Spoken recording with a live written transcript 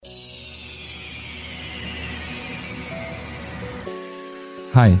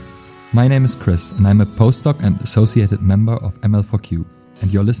Hi, my name is Chris and I'm a postdoc and associated member of ML4Q,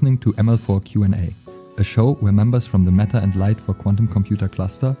 and you're listening to ML4 Q&A, a show where members from the Matter and Light for Quantum Computer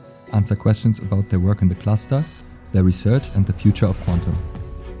cluster answer questions about their work in the cluster, their research and the future of quantum.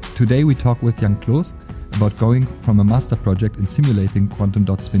 Today we talk with young Klos about going from a master project in simulating quantum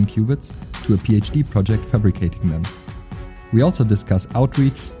dot spin qubits to a PhD project fabricating them. We also discuss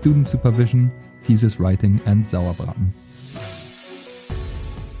outreach, student supervision, thesis writing and Sauerbraten.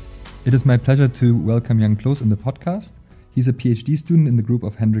 It is my pleasure to welcome young Klos in the podcast. He's a PhD student in the group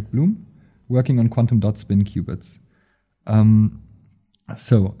of Hendrik Bloom, working on quantum dot spin qubits.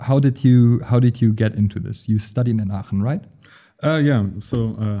 So how did you get into this? You studied in Aachen, right? Yeah.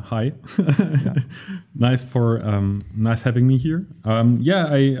 So hi, Yeah. nice having me here.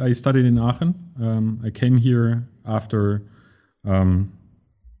 I studied in Aachen. I came here after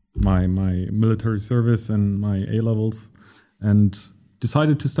my military service and my A levels, and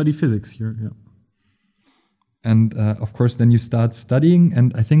decided to study physics here. Yeah. And of course, then you start studying,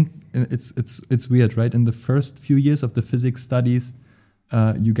 and I think it's weird, right? In the first few years of the physics studies,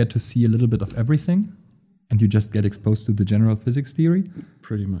 you get to see a little bit of everything, and you just get exposed to the general physics theory.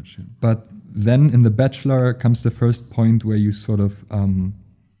 Pretty much. Yeah. But then in the bachelor comes the first point where you sort of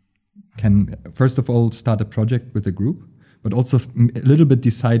can, first of all, start a project with a group, but also a little bit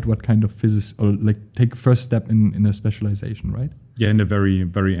decide what kind of physics, or like take a first step in a specialization, right? Yeah, in the very,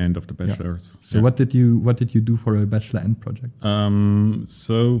 very end of the bachelor's. Yeah. So what did you do for a bachelor end project?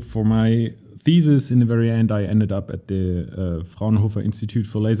 So for my thesis, in the very end, I ended up at the Fraunhofer Institute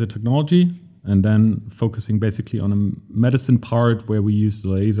for Laser Technology, and then focusing basically on a medicine part where we use the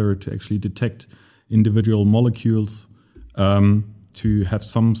laser to actually detect individual molecules to have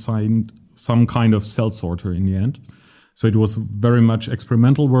some kind of cell sorter in the end. So it was very much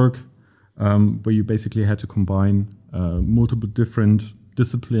experimental work where you basically had to combine multiple different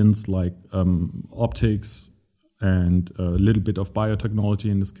disciplines like optics and a little bit of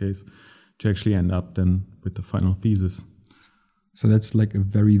biotechnology in this case to actually end up then with the final thesis. So that's like a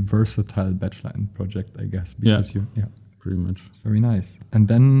very versatile bachelor end project, I guess. Because pretty much. It's very nice. And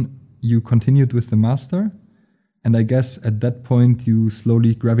then you continued with the master, and I guess at that point you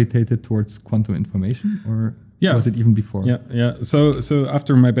slowly gravitated towards quantum information, or was it even before? Yeah. So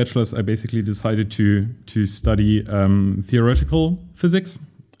after my bachelor's, I basically decided to study theoretical physics,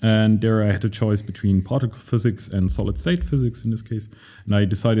 and there I had a choice between particle physics and solid state physics in this case, and I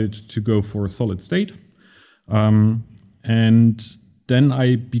decided to go for solid state. And then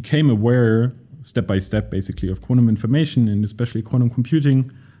I became aware, step by step, basically, of quantum information and especially quantum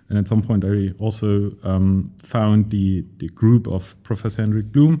computing. And at some point, I also found the group of Professor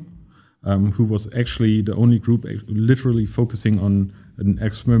Hendrik Bloom, who was actually the only group literally focusing on an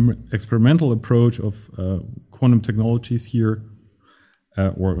experimental approach of quantum technologies here,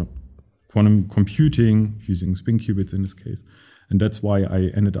 or quantum computing using spin qubits in this case. And that's why I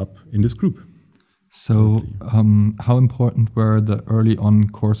ended up in this group. So how important were the early on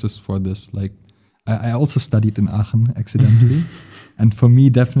courses for this? Like, I also studied in Aachen accidentally. And for me,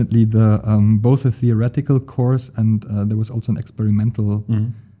 definitely the both a theoretical course and there was also an experimental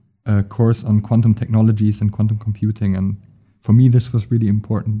course on quantum technologies and quantum computing. And for me, this was really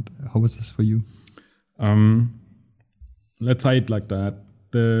important. How was this for you? Let's say it like that.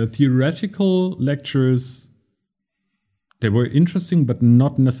 The theoretical lectures, they were interesting, but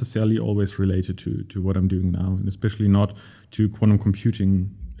not necessarily always related to what I'm doing now, and especially not to quantum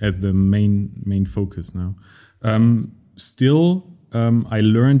computing as the main focus now. Still, I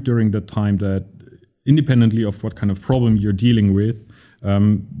learned during that time that independently of what kind of problem you're dealing with,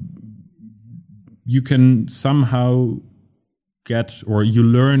 you can somehow you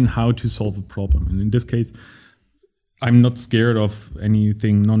learn how to solve a problem. And in this case, I'm not scared of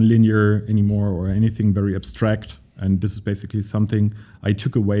anything nonlinear anymore or anything very abstract. And this is basically something I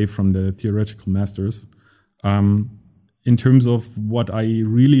took away from the theoretical masters. In terms of what I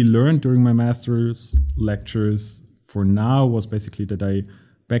really learned during my master's lectures for now was basically that I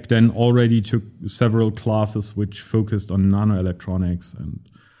back then already took several classes which focused on nanoelectronics and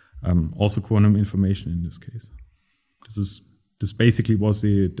also quantum information in this case. This basically was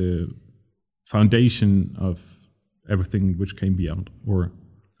the foundation of everything which came beyond or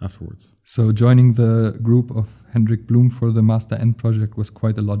afterwards. So joining the group of Hendrik Bloom for the Master End project was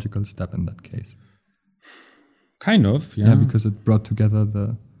quite a logical step in that case. Kind of, yeah. Yeah, because it brought together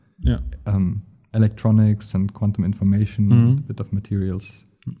the electronics and quantum information, and a bit of materials.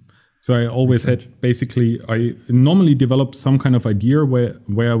 So I always had basically, I normally develop some kind of idea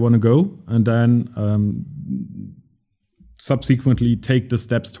where I want to go, and then subsequently take the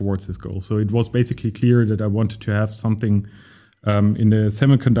steps towards this goal. So it was basically clear that I wanted to have something in the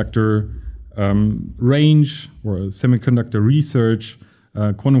semiconductor range or semiconductor research,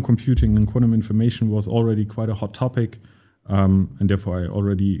 quantum computing and quantum information was already quite a hot topic. And therefore, I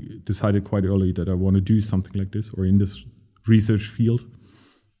already decided quite early that I want to do something like this or in this research field.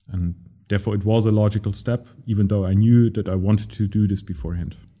 And therefore, it was a logical step, even though I knew that I wanted to do this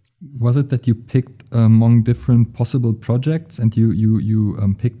beforehand. Was it that you picked among different possible projects and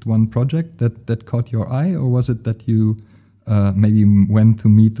you picked one project that caught your eye? Or was it that you maybe went to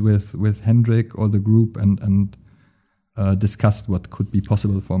meet with Hendrik or the group and discussed what could be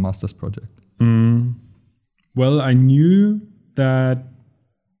possible for a master's project? Well, I knew that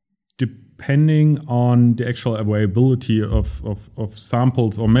depending on the actual availability of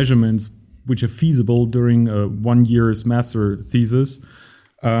samples or measurements which are feasible during a 1 year's master thesis,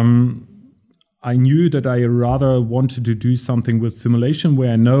 I knew that I rather wanted to do something with simulation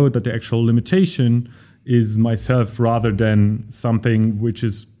where I know that the actual limitation is myself rather than something which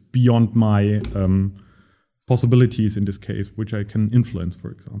is beyond my possibilities in this case, which I can influence, for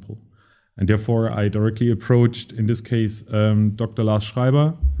example. And therefore, I directly approached, in this case, Dr. Lars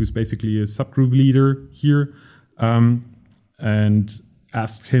Schreiber, who's basically a subgroup leader here, and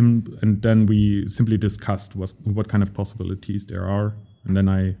asked him, and then we simply discussed what kind of possibilities there are. And then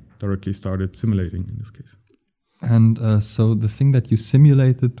I directly started simulating in this case. And so the thing that you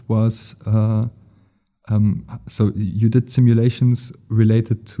simulated was, so you did simulations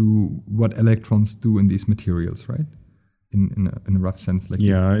related to what electrons do in these materials, right? In a rough sense, like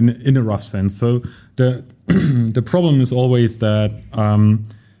yeah, in a rough sense. So the problem is always that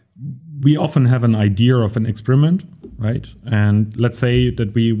we often have an idea of an experiment, right? And let's say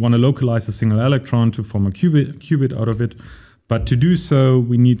that we want to localize a single electron to form a qubit out of it, but to do so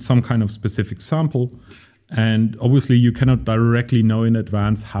we need some kind of specific sample. And obviously, you cannot directly know in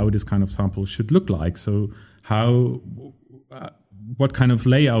advance how this kind of sample should look like. So what kind of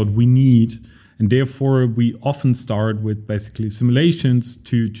layout we need. And therefore, we often start with basically simulations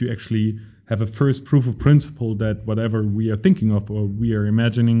to actually have a first proof of principle that whatever we are thinking of or we are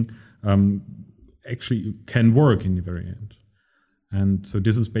imagining actually can work in the very end. And so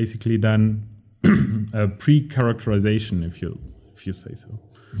this is basically then a pre-characterization, if you say so.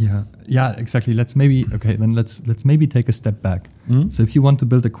 Yeah, exactly. Let's maybe take a step back. So if you want to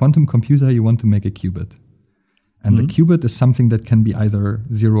build a quantum computer, you want to make a qubit. And the qubit is something that can be either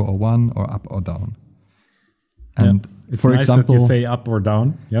 0 or 1 or up or down. And it's for example, that you say up or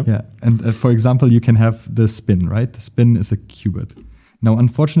down. Yep. Yeah. And for example, you can have the spin, right? The spin is a qubit. Now,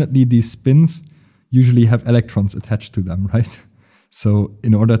 unfortunately, these spins usually have electrons attached to them, right? So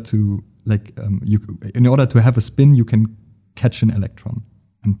in order to have a spin, you can catch an electron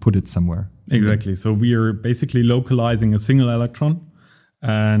and put it somewhere. Exactly. So we are basically localizing a single electron,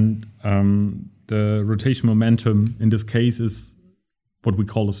 and the rotation momentum in this case is what we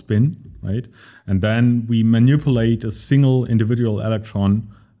call a spin, right? And then we manipulate a single individual electron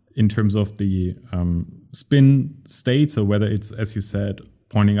in terms of the spin state. So whether it's, as you said,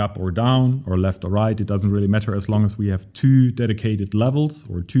 pointing up or down or left or right, it doesn't really matter as long as we have two dedicated levels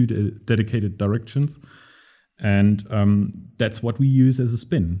or two dedicated directions. And that's what we use as a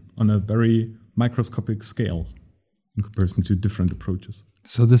spin on a very microscopic scale in comparison to different approaches.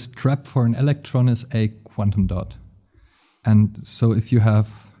 So this trap for an electron is a quantum dot. And so if you have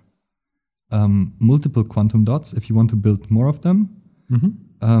multiple quantum dots, if you want to build more of them,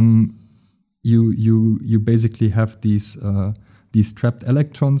 you basically have these trapped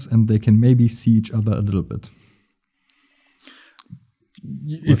electrons, and they can maybe see each other a little bit.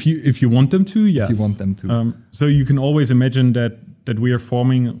 If you want them to, yes. If you want them to. So you can always imagine that we are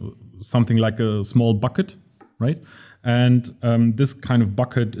forming something like a small bucket, right? And this kind of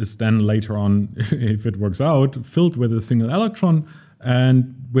bucket is then later on, if it works out, filled with a single electron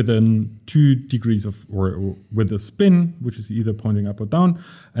and within 2 degrees of, or with a spin, which is either pointing up or down.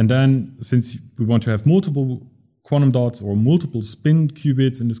 And then since we want to have multiple quantum dots or multiple spin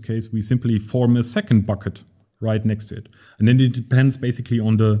qubits in this case, we simply form a second bucket right next to it. And then it depends basically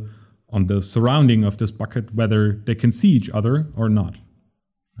on the surrounding of this bucket, whether they can see each other or not,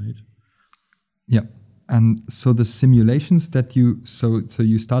 right? Yeah. And so the simulations that you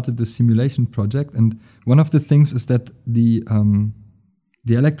started the simulation project, and one of the things is that the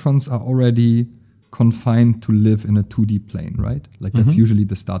electrons are already confined to live in a 2D plane, right? Like that's usually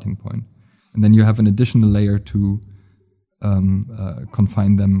the starting point. And then you have an additional layer to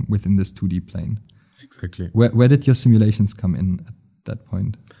confine them within this 2D plane. Exactly. Where did your simulations come in at that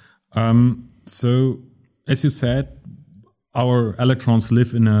point? So, as you said, our electrons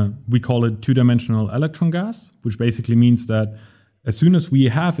live in we call it 2-dimensional electron gas, which basically means that as soon as we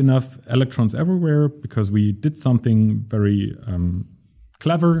have enough electrons everywhere, because we did something very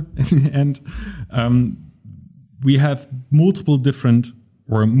clever in the end, we have multiple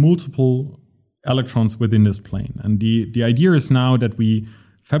electrons within this plane. And the idea is now that we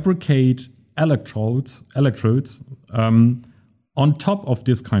fabricate electrodes on top of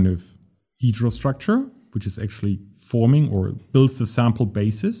this kind of heterostructure, which is actually forming or builds the sample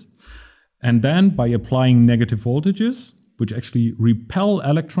basis. And then by applying negative voltages, which actually repel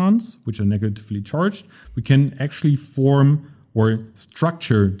electrons, which are negatively charged, we can actually form or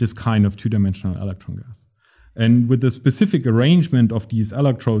structure this kind of two-dimensional electron gas. And with the specific arrangement of these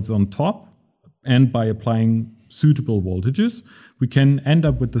electrodes on top, and by applying suitable voltages, we can end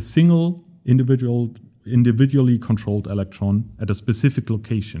up with a single individually controlled electron at a specific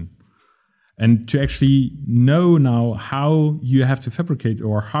location. And to actually know now how you have to fabricate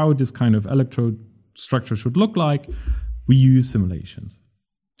or how this kind of electrode structure should look like, we use simulations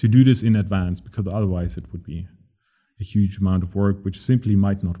to do this in advance, because otherwise it would be a huge amount of work which simply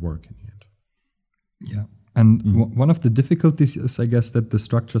might not work in the end. Yeah. And one of the difficulties is, I guess, that the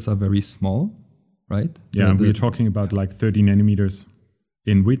structures are very small, right? Yeah, we're talking about like 30 nanometers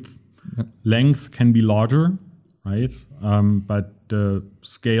in width. Yeah. Length can be larger, right? But the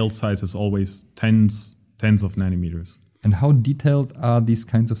scale size is always tens of nanometers. And how detailed are these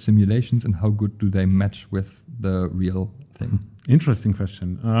kinds of simulations, and how good do they match with the real thing? Interesting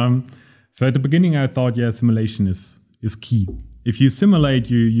question. So at the beginning, I thought, simulation is key. If you simulate,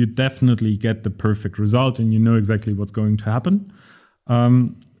 you definitely get the perfect result, and you know exactly what's going to happen.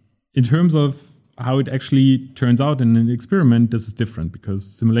 In terms of how it actually turns out in an experiment, this is different, because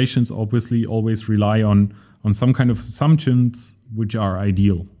simulations obviously always rely on some kind of assumptions which are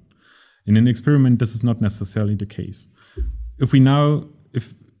ideal. In an experiment, this is not necessarily the case. If we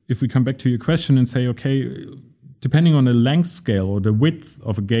come back to your question and say, okay, depending on the length scale or the width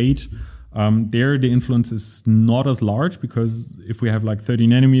of a gate, there the influence is not as large, because if we have like 30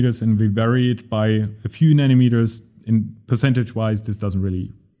 nanometers and we vary it by a few nanometers, in percentage-wise, this doesn't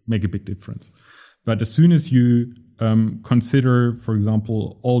really make a big difference. But as soon as you consider, for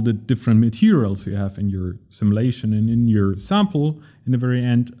example, all the different materials you have in your simulation and in your sample, in the very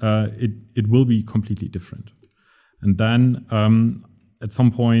end, it will be completely different. And then at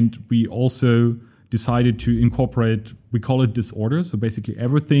some point, we also decided to incorporate, we call it disorder. So basically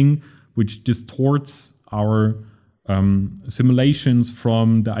everything which distorts our simulations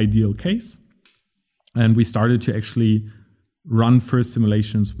from the ideal case. And we started to actually run first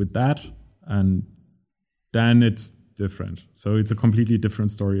simulations with that. And then it's different. So it's a completely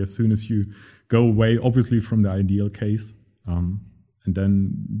different story as soon as you go away, obviously, from the ideal case. And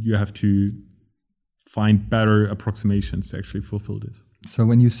then you have to find better approximations to actually fulfill this. So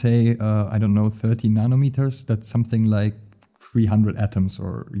when you say, 30 nanometers, that's something like 300 atoms,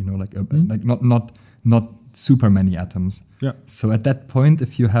 or, like not super many atoms. Yeah. So at that point,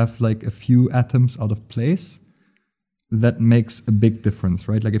 if you have like a few atoms out of place, that makes a big difference,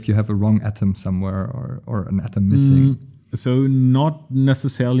 right? Like if you have a wrong atom somewhere or an atom missing. So not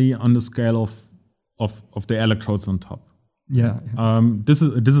necessarily on the scale of the electrodes on top. Yeah. This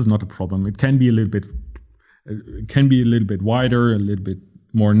is not a problem. It can be a little bit wider, a little bit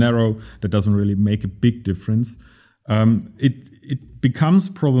more narrow. That doesn't really make a big difference. It becomes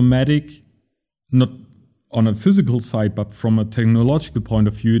problematic, not on a physical side, but from a technological point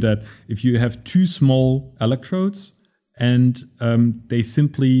of view, that if you have too small electrodes and they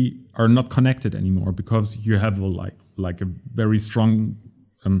simply are not connected anymore, because you have like a very strong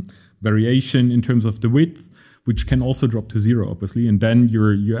variation in terms of the width, which can also drop to zero, obviously, and then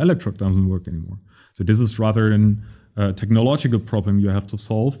your electrode doesn't work anymore. So this is rather a technological problem you have to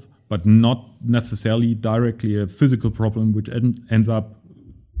solve, but not necessarily directly a physical problem, which ends up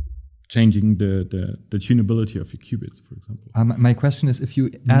changing the tunability of your qubits, for example. My question is, if you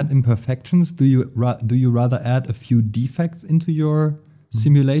add imperfections, do you rather add a few defects into your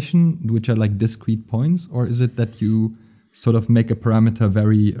simulation, which are like discrete points, or is it that you sort of make a parameter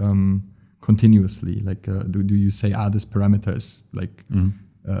very continuously? Like, do you say, this parameter is like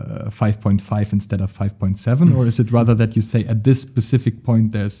 5.5 instead of 5.7, or is it rather that you say at this specific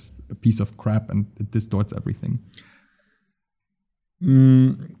point there's a piece of crap and it distorts everything?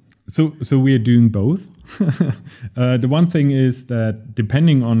 So we are doing both. The one thing is that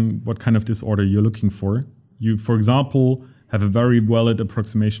depending on what kind of disorder you're looking for, you, for example, have a very valid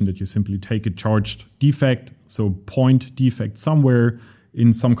approximation that you simply take a charged defect, so point defect somewhere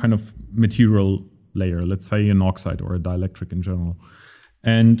in some kind of material layer, let's say an oxide or a dielectric in general.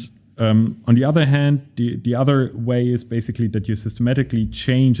 And on the other hand, the other way is basically that you systematically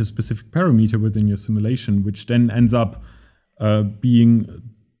change a specific parameter within your simulation, which then ends up being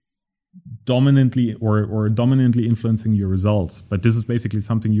dominantly or dominantly influencing your results. But this is basically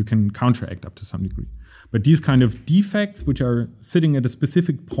something you can counteract up to some degree. But these kind of defects, which are sitting at a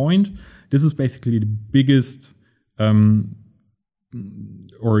specific point, this is basically the biggest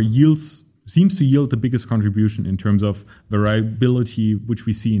seems to yield the biggest contribution in terms of variability, which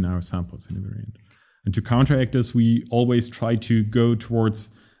we see in our samples in the very end. And to counteract this, we always try to go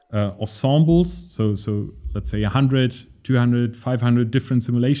towards ensembles. So let's say 100, 200, 500 different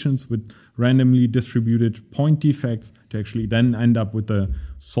simulations with randomly distributed point defects to actually then end up with a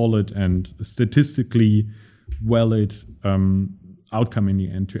solid and statistically valid outcome in the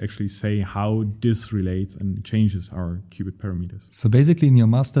end to actually say how this relates and changes our qubit parameters. So basically in your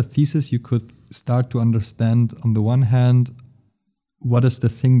master thesis, you could start to understand on the one hand, what is the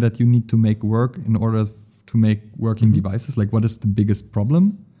thing that you need to make work in order to make working devices? Like what is the biggest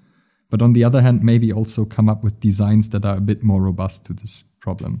problem? But on the other hand, maybe also come up with designs that are a bit more robust to this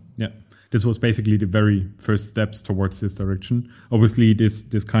problem. Yeah, this was basically the very first steps towards this direction. Obviously,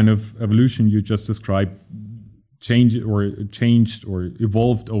 this kind of evolution you just described changed or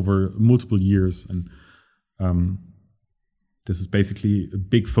evolved over multiple years. And this is basically a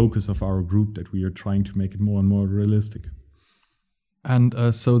big focus of our group, that we are trying to make it more and more realistic. And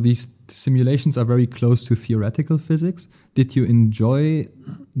so these simulations are very close to theoretical physics. Did you enjoy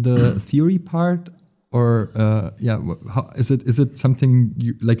the theory part, or how, is it something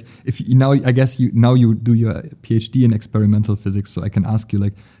you like? If you, now, I guess you do your PhD in experimental physics, so I can ask you,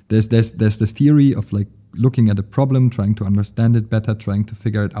 like, there's the theory of like looking at a problem, trying to understand it better, trying to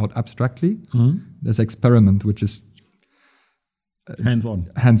figure it out abstractly. There's experiment, which is hands-on.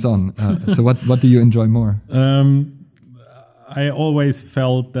 So what do you enjoy more? I always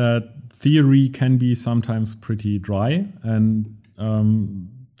felt that theory can be sometimes pretty dry and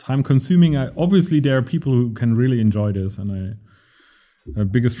time-consuming. Obviously, there are people who can really enjoy this, and I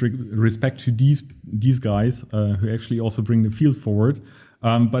have biggest respect to these guys who actually also bring the field forward.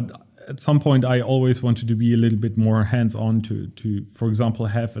 But at some point, I always wanted to be a little bit more hands-on to, for example,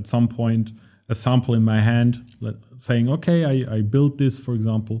 have at some point a sample in my hand, saying, okay, I built this, for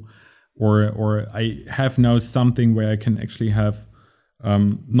example, or I have now something where I can actually have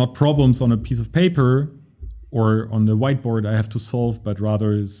not problems on a piece of paper or on the whiteboard I have to solve, but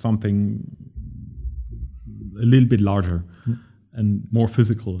rather something a little bit larger and more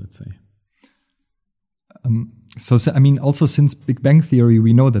physical, let's say. So I mean, also since Big Bang Theory,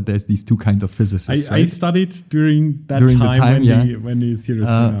 we know that there's these two kinds of physicists. I studied during the time when the series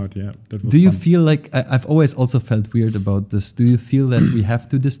came out. Yeah, that was do you fun. feel like I've always also felt weird about this? Do you feel that we have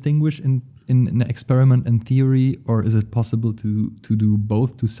to distinguish in experiment and theory, or is it possible to do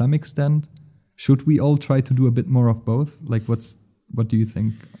both to some extent? Should we all try to do a bit more of both? Like, what do you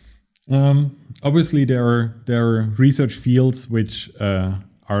think? Obviously, there are research fields which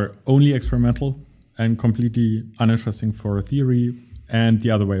are only experimental and completely uninteresting for theory, and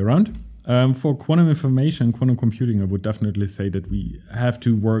the other way around. For quantum information, quantum computing, I would definitely say that we have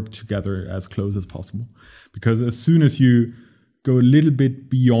to work together as close as possible. Because as soon as you go a little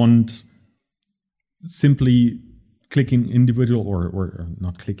bit beyond simply clicking individual or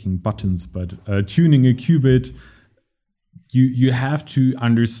not clicking buttons, but tuning a qubit, you have to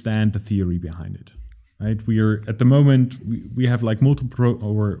understand the theory behind it. Right, we are at the moment we have like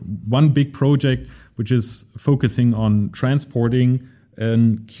one big project which is focusing on transporting a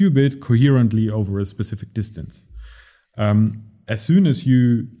qubit coherently over a specific distance. As soon as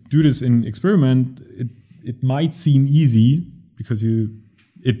you do this in experiment, it might seem easy because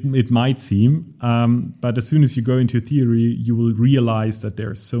it might seem, but as soon as you go into theory, you will realize that there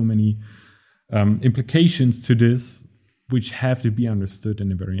are so many implications to this which have to be understood in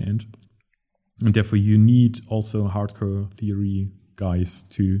the very end. And therefore, you need also hardcore theory guys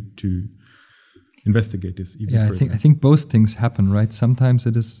to investigate this even further. I think both things happen, right? Sometimes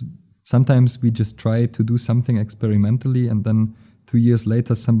we just try to do something experimentally, and then 2 years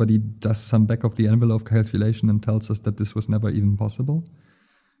later, somebody does some back of the envelope calculation and tells us that this was never even possible.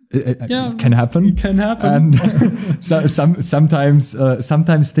 It can happen. It can happen. And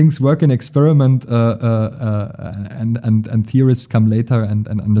sometimes things work in experiment, and theorists come later and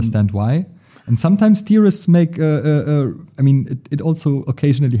understand why. And sometimes theorists make, it also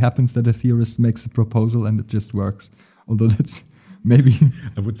occasionally happens that a theorist makes a proposal and it just works. Although that's maybe...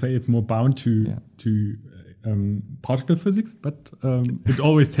 I would say it's more bound to particle physics, but it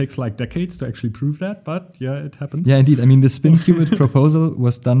always takes like decades to actually prove that. But yeah, it happens. Yeah, indeed. I mean, the spin qubit proposal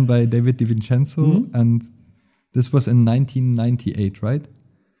was done by David DiVincenzo, and this was in 1998, right?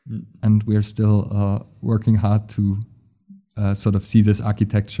 And we're still working hard to sort of see this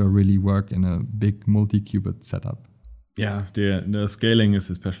architecture really work in a big multi-qubit setup. Yeah, the scaling is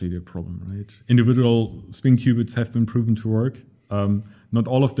especially the problem, right? Individual spin qubits have been proven to work. Not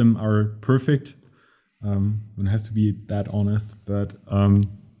all of them are perfect. One has to be that honest, but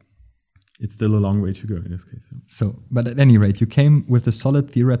it's still a long way to go in this case. So, but at any rate, you came with a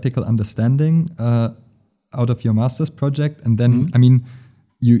solid theoretical understanding out of your master's project, and then, I mean,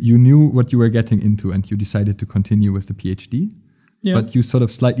 you knew what you were getting into, and you decided to continue with the PhD. Yeah. But you sort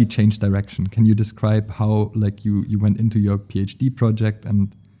of slightly changed direction. Can you describe how, like, you went into your PhD project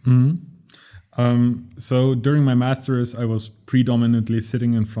and? So during my master's, I was predominantly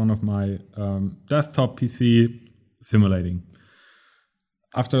sitting in front of my desktop PC simulating.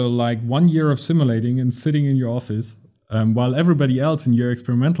 After like 1 year of simulating and sitting in your office, while everybody else in your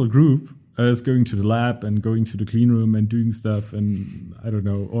experimental group is going to the lab and going to the clean room and doing stuff and, I don't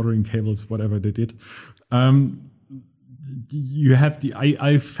know, ordering cables, whatever they did. I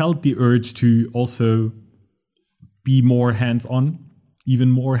felt the urge to also be more hands-on,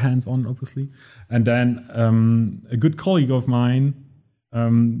 even more hands-on, obviously. And then a good colleague of mine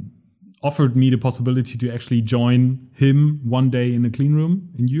offered me the possibility to actually join him one day in a clean room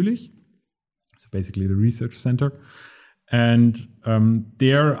in Jülich. So basically the research center. And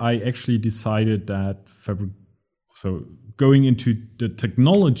there I actually decided that going into the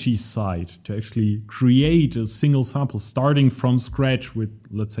technology side to actually create a single sample, starting from scratch with,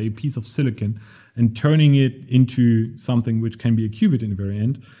 let's say, a piece of silicon and turning it into something which can be a qubit in the very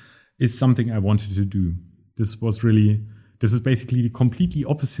end, is something I wanted to do. This is basically the completely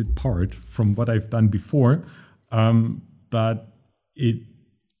opposite part from what I've done before. But it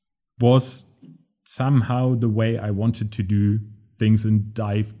was somehow the way I wanted to do things and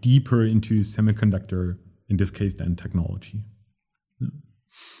dive deeper into semiconductor, in this case, then technology. Yeah.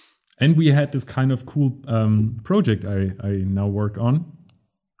 And we had this kind of cool project I now work on,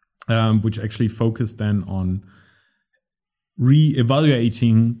 which actually focused then on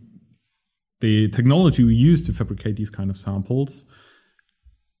re-evaluating the technology we use to fabricate these kind of samples,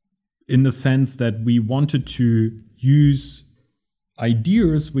 in the sense that we wanted to use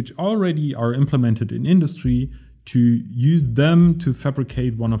ideas which already are implemented in industry to use them to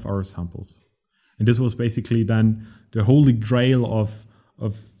fabricate one of our samples. And this was basically then the holy grail of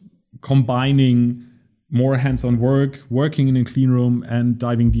combining more hands-on work, working in a clean room, and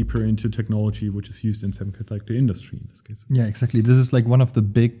diving deeper into technology which is used in semiconductor industry in this case. Yeah, exactly. This is like one of the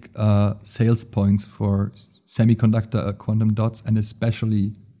big sales points for semiconductor quantum dots, and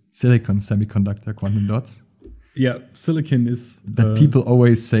especially silicon semiconductor quantum dots. Yeah, silicon is... that people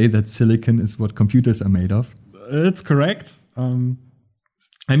always say that silicon is what computers are made of. It's correct.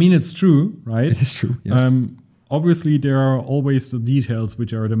 I mean, it's true, right? It is true, yes. Obviously, there are always the details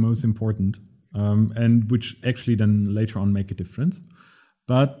which are the most important, and which actually then later on make a difference.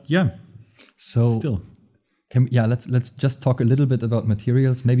 But yeah, so still. Let's just talk a little bit about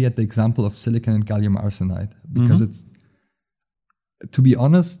materials, maybe at the example of silicon and gallium arsenide, because it's, to be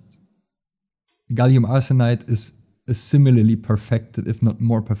honest, gallium arsenide is a similarly perfected, if not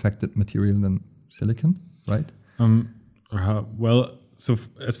more perfected material than silicon, right? Well, so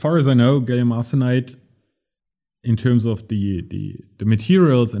as far as I know, gallium arsenide, in terms of the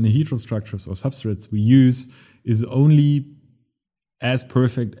materials and the heterostructures or substrates we use, is only as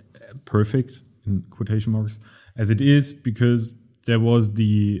perfect in quotation marks as it is because there was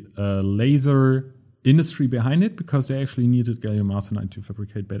the laser industry behind it, because they actually needed gallium arsenide to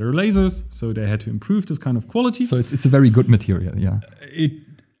fabricate better lasers, so they had to improve this kind of quality. So it's a very good material, yeah. It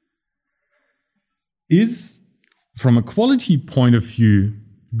is, from a quality point of view,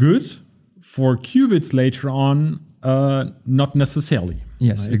 good. For qubits later on, not necessarily.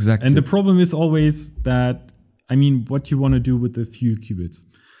 Yes, right? Exactly. And the problem is always that, I mean, what you want to do with the few qubits.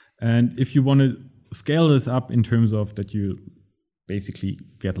 And if you want to scale this up in terms of that you basically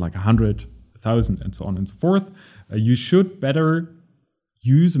get like 100, 1,000, and so on and so forth, you should better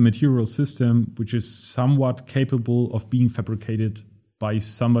use a material system which is somewhat capable of being fabricated by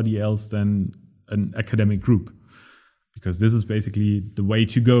somebody else than an academic group. Because this is basically the way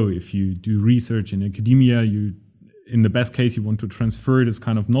to go. If you do research in academia, in the best case, you want to transfer this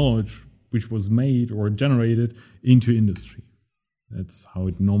kind of knowledge which was made or generated into industry. That's how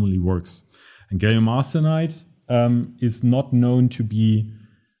it normally works. And gallium arsenide is not known to be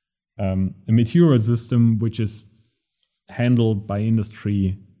a material system which is handled by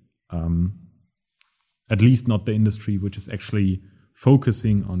industry, at least not the industry which is actually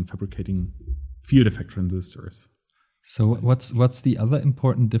focusing on fabricating field effect transistors. So what's the other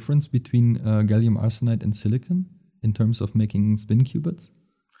important difference between gallium arsenide and silicon in terms of making spin qubits?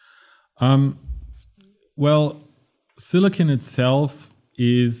 Well, silicon itself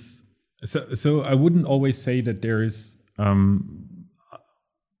is... So I wouldn't always say that there is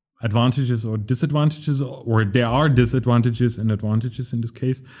advantages or disadvantages, or there are disadvantages and advantages in this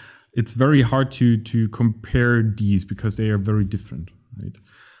case. It's very hard to compare these because they are very different, right?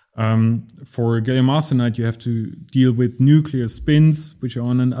 For gallium arsenide, you have to deal with nuclear spins, which are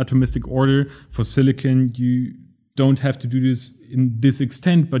on an atomistic order. For silicon, you don't have to do this in this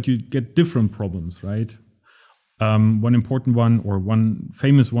extent, but you get different problems, right? One important one, or one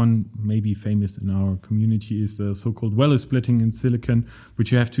famous one, maybe famous in our community, is the so-called value splitting in silicon,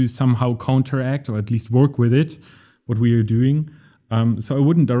 which you have to somehow counteract or at least work with it, what we are doing. So I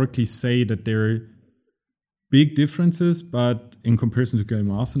wouldn't directly say that there are big differences, but in comparison to gallium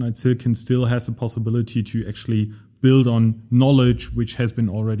arsenide, silicon still has a possibility to actually build on knowledge which has been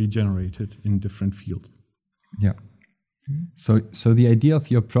already generated in different fields. Yeah. So the idea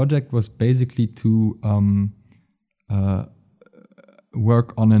of your project was basically to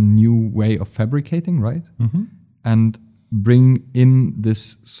work on a new way of fabricating, right? Mm-hmm. And bring in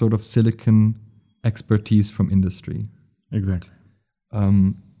this sort of silicon expertise from industry. Exactly.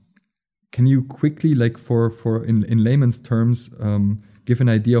 Can you quickly, like for in layman's terms, give an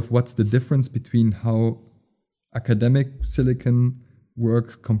idea of what's the difference between how academic silicon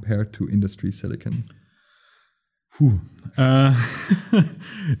works compared to industry silicon?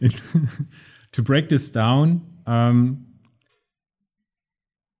 To break this down,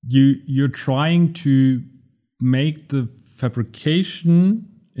 you're trying to make the fabrication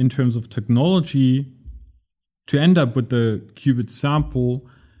in terms of technology to end up with the qubit sample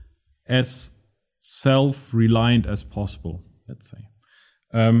as self-reliant as possible, let's say.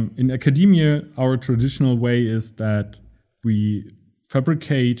 In academia, our traditional way is that we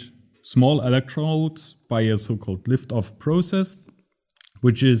fabricate small electrodes by a so-called lift-off process,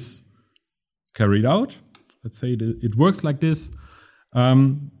 which is carried out. Let's say it works like this.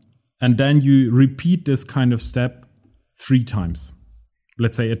 And then you repeat this kind of step 3 times.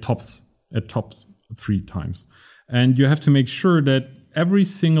 Let's say it tops 3 times. And you have to make sure that every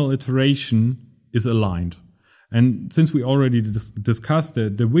single iteration is aligned. And since we already discussed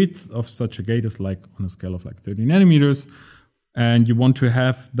the width of such a gate is like on a scale of like 30 nanometers, and you want to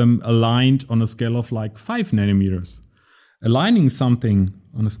have them aligned on a scale of like 5 nanometers. Aligning something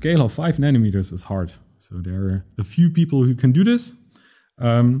on a scale of 5 nanometers is hard. So there are a few people who can do this,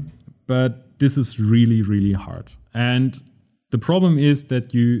 but this is really, really hard. And the problem is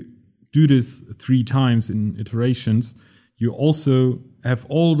that you do this 3 times in iterations. You also have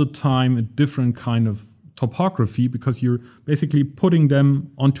all the time a different kind of topography because you're basically putting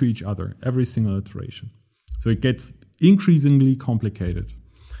them onto each other every single iteration. So it gets increasingly complicated.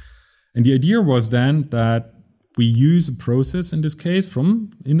 And the idea was then that we use a process, in this case,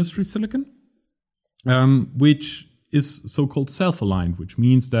 from industry silicon, which is so-called self-aligned, which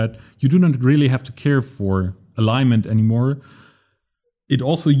means that you do not really have to care for alignment anymore. It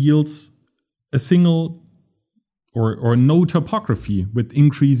also yields a single or no topography with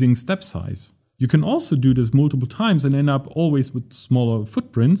increasing step size. You can also do this multiple times and end up always with smaller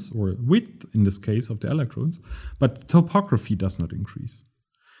footprints or width, in this case, of the electrons, but topography does not increase.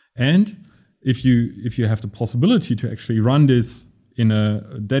 And if you have the possibility to actually run this in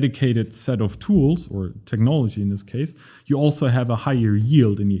a dedicated set of tools or technology in this case, you also have a higher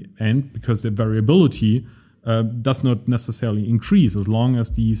yield in the end because the variability does not necessarily increase as long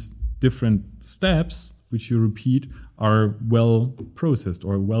as these different steps which you repeat are well processed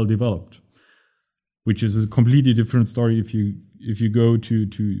or well developed, which is a completely different story if you go to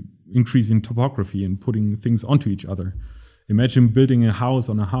increasing topography and putting things onto each other. Imagine building a house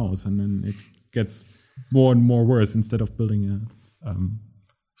on a house and then it gets more and more worse instead of building a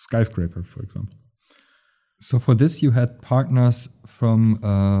skyscraper, for example. So for this, you had partners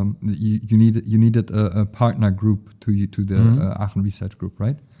from you needed a partner group to the Aachen Research Group,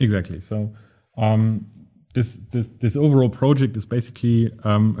 right? Exactly. So this overall project is basically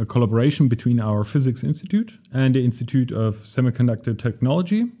a collaboration between our Physics Institute and the Institute of Semiconductor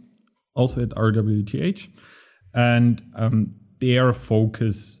Technology, also at RWTH, and their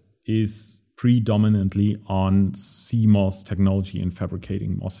focus is predominantly on CMOS technology and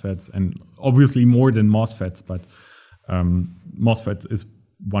fabricating MOSFETs, and obviously more than MOSFETs, but MOSFETs is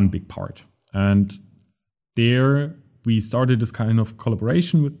one big part. And there we started this kind of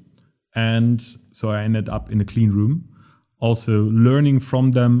collaboration with, and so I ended up in a clean room, also learning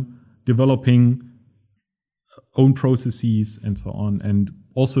from them, developing own processes and so on, and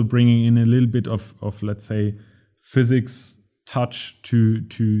also bringing in a little bit of let's say, physics touch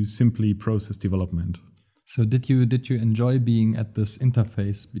to simply process development. So did you enjoy being at this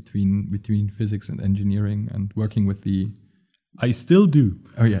interface between physics and engineering and working with the I still do.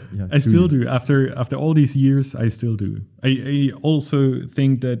 Oh yeah. I still do. After all these years, I still do. I also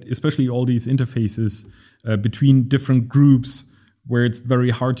think that especially all these interfaces between different groups where it's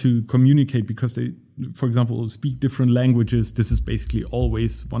very hard to communicate because they, for example, speak different languages. This is basically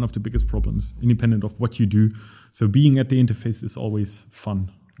always one of the biggest problems, independent of what you do. So being at the interface is always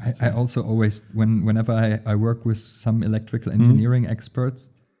fun. I also always, whenever I work with some electrical engineering experts,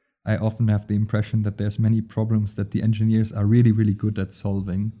 I often have the impression that there's many problems that the engineers are really, really good at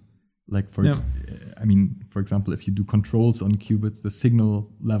solving. Like for example, if you do controls on qubits, the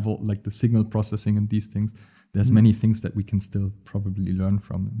signal level, like the signal processing and these things, there's many things that we can still probably learn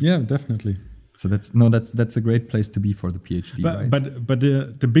from. Yeah, definitely. So that's a great place to be for the PhD, right? But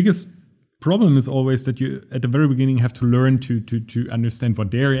the biggest problem is always that you at the very beginning have to learn to understand what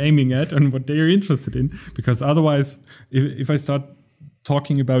they're aiming at and what they're interested in, because otherwise, if I start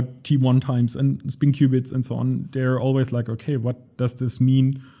talking about T1 times and spin qubits and so on, they're always like, okay, what does this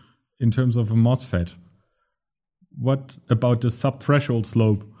mean in terms of a MOSFET? What about the subthreshold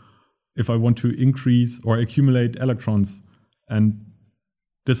slope if I want to increase or accumulate electrons? And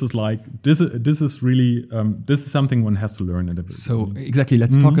this is really this is something one has to learn at a bit. So exactly,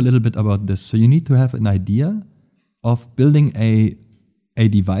 let's talk a little bit about this. So you need to have an idea of building a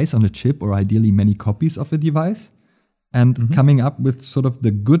device on a chip, or ideally many copies of a device, and coming up with sort of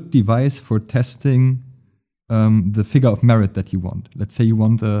the good device for testing the figure of merit that you want. Let's say you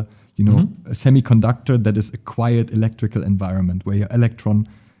want a semiconductor that is a quiet electrical environment where your electron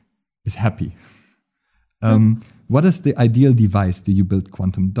is happy. What is the ideal device? Do you build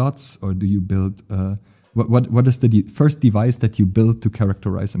quantum dots, or do you build what is the first device that you build to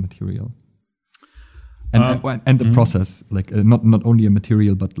characterize a material? And the process, like not only a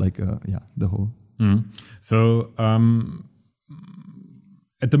material, but like the whole. So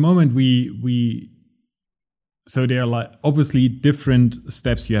at the moment so there are like obviously different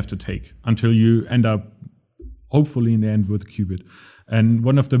steps you have to take until you end up hopefully in the end with a qubit. And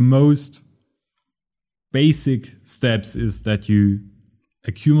one of the most basic steps is that you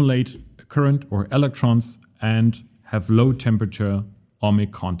accumulate a current or electrons and have low temperature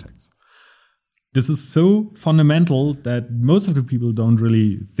ohmic contacts. This is so fundamental that most of the people don't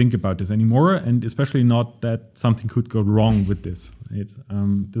really think about this anymore, and especially not that something could go wrong with this. Right?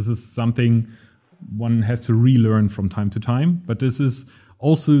 This is something one has to relearn from time to time, but this is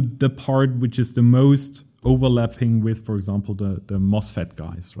also the part which is the most overlapping with, for example, the MOSFET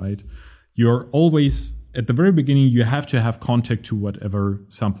guys, right? You're always, at the very beginning, you have to have contact to whatever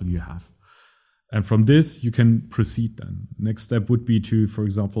sample you have. And from this, you can proceed then. Next step would be to, for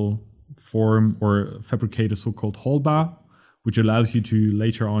example, form or fabricate a so-called Hall bar, which allows you to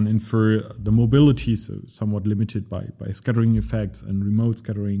later on infer the mobility, so somewhat limited by scattering effects and remote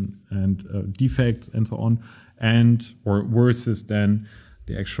scattering and defects and so on, or versus then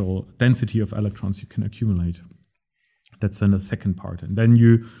the actual density of electrons you can accumulate. That's then the second part. And then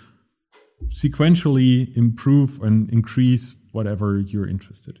you sequentially improve and increase whatever you're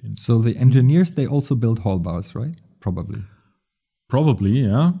interested in. So the engineers, they also build Hall bars, right? Probably,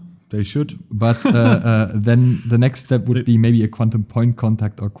 yeah. They should. But then the next step would be maybe a quantum point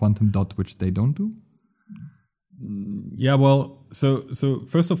contact or quantum dot, which they don't do? Yeah, well, so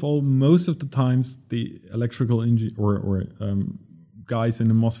first of all, most of the times the electrical or guys in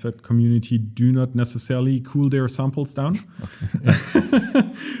the MOSFET community do not necessarily cool their samples down.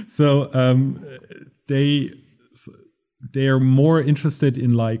 So they are more interested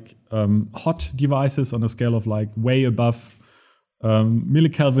in like hot devices on a scale of like way above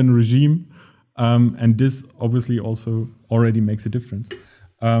millikelvin regime, and this obviously also already makes a difference.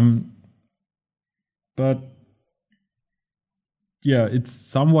 But yeah, it's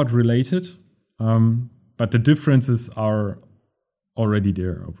somewhat related, but the differences are already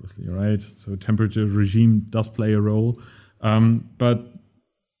there, obviously, right? So temperature regime does play a role, but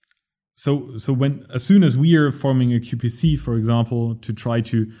so as soon as we are forming a QPC, for example, to try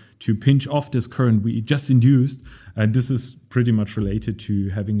to pinch off this current we just induced, this is pretty much related to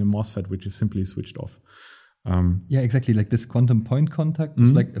having a MOSFET which is simply switched off. Yeah, exactly. Like this quantum point contact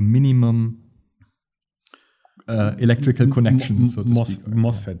is like a minimum electrical connection, so to speak.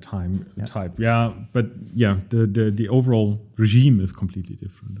 MOSFET type. Yeah, but yeah, the overall regime is completely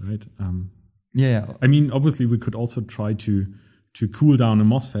different, right? Yeah. I mean, obviously, we could also try to cool down a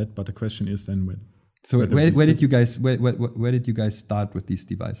MOSFET, but the question is then when. So where did you guys start with these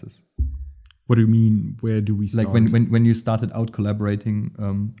devices? What do you mean? Where do we start? Like when you started out collaborating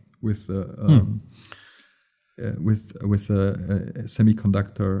with a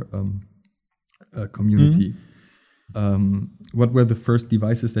semiconductor community. what were the first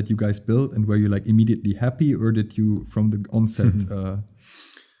devices that you guys built, and were you like immediately happy, or did you from the onset?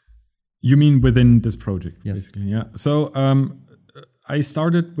 You mean within this project? Yes. Basically, yeah. So I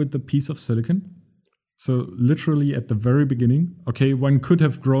started with a piece of silicon. So literally at the very beginning, okay, one could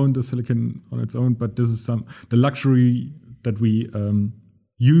have grown the silicon on its own, but this is the luxury that we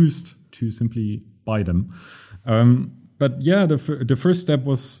used to simply buy them. But yeah, the first step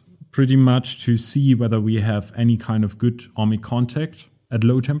was pretty much to see whether we have any kind of good ohmic contact at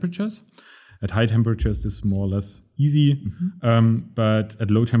low temperatures. At high temperatures, this is more or less easy. But at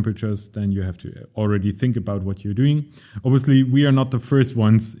low temperatures, then you have to already think about what you're doing. Obviously, we are not the first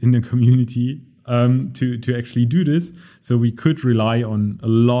ones in the community to actually do this. So we could rely on a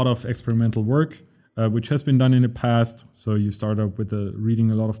lot of experimental work, which has been done in the past. So you start up with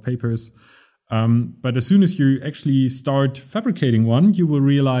reading a lot of papers. But as soon as you actually start fabricating one, you will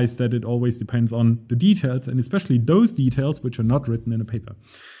realize that it always depends on the details, and especially those details which are not written in a paper.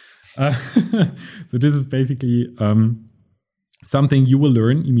 So this is basically something you will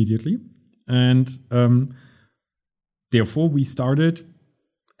learn immediately. And therefore, we started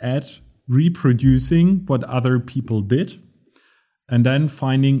at reproducing what other people did and then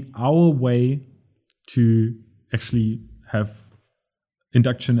finding our way to actually have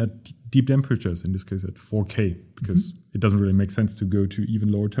induction at deep temperatures, in this case at 4K, because it doesn't really make sense to go to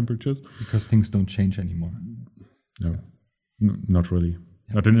even lower temperatures. Because things don't change anymore. No, not really.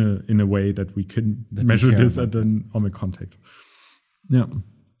 Not in a way that we can measure this at an ohmic contact. Yeah.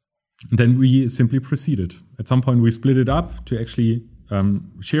 And then we simply proceeded. At some point, we split it up to actually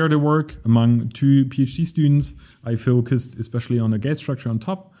share the work among 2 PhD students. I focused especially on the gate structure on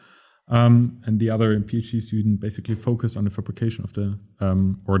top. And the other PhD student basically focused on the fabrication of the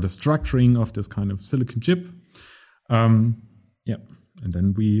or the structuring of this kind of silicon chip. Yeah. And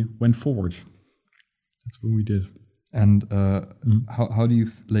then we went forward. That's what we did. And how do you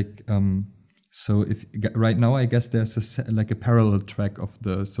so if right now I guess there's a parallel track of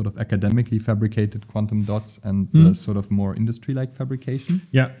the sort of academically fabricated quantum dots and the sort of more industry-like fabrication.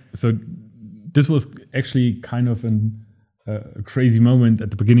 Yeah. So this was actually kind of a crazy moment at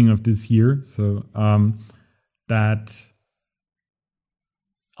the beginning of this year. So that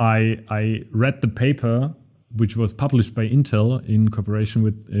I read the paper which was published by Intel in cooperation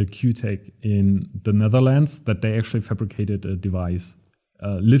with QTech in the Netherlands, that they actually fabricated a device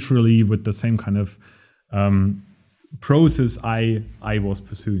literally with the same kind of process I was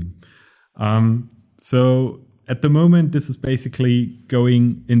pursuing. So at the moment, this is basically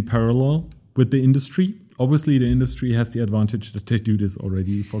going in parallel with the industry. Obviously, the industry has the advantage that they do this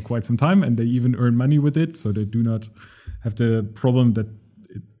already for quite some time, and they even earn money with it, so they do not have the problem that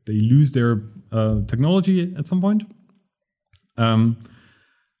they lose their technology at some point.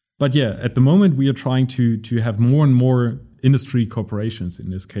 But yeah, at the moment, we are trying to have more and more industry corporations in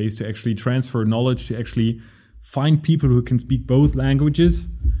this case to actually transfer knowledge, to actually find people who can speak both languages,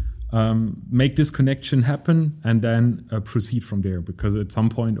 make this connection happen, and then proceed from there. Because at some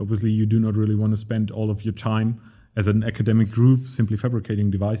point, obviously, you do not really want to spend all of your time as an academic group simply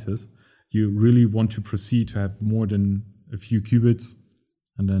fabricating devices. You really want to proceed to have more than a few qubits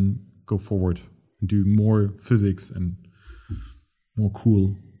and then go forward and do more physics and more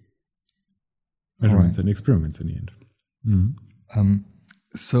cool measurements and experiments in the end.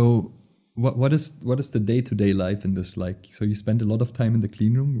 So what is the day-to-day life in this like? So you spend a lot of time in the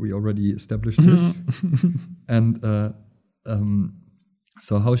clean room. We already established this. And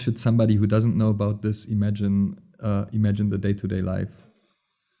so how should somebody who doesn't know about this imagine the day-to-day life?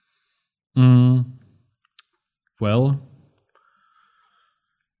 Well,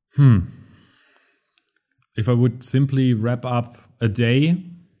 if I would simply wrap up a day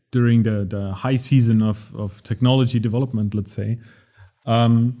during the high season of technology development, let's say,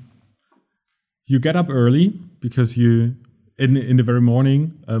 you get up early because in the very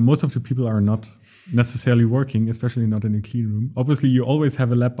morning, most of the people are not necessarily working, especially not in a clean room. Obviously, you always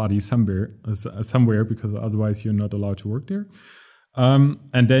have a lab buddy somewhere because otherwise you're not allowed to work there.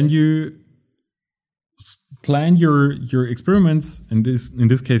 And then you plan your experiments. And in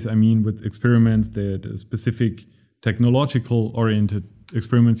this case, I mean with experiments, the specific technological oriented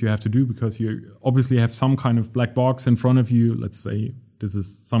experiments you have to do, because you obviously have some kind of black box in front of you. Let's say this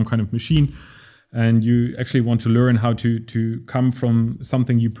is some kind of machine, and you actually want to learn how to come from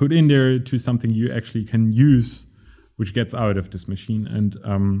something you put in there to something you actually can use, which gets out of this machine. And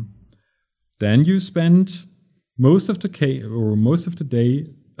then you spend most of the day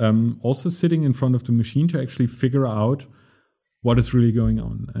also sitting in front of the machine to actually figure out what is really going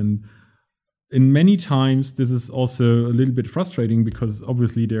on. And in many times, this is also a little bit frustrating because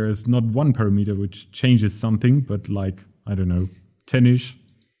obviously there is not one parameter which changes something, but like, I don't know, 10-ish,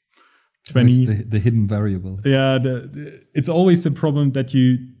 20. The hidden variable. Yeah, it's always the problem that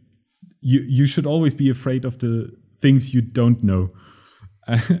you should always be afraid of the things you don't know.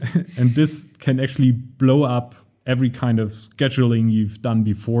 And this can actually blow up every kind of scheduling you've done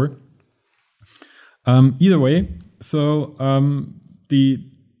before. Either way, so the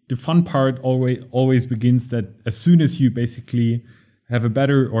fun part always begins that as soon as you basically have a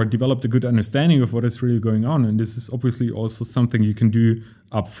better or developed a good understanding of what is really going on, and this is obviously also something you can do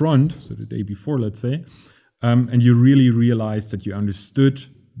up front, so the day before, let's say, and you really realize that you understood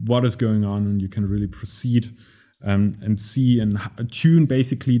what is going on, and you can really proceed and see and tune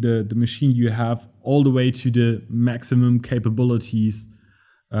basically the machine you have all the way to the maximum capabilities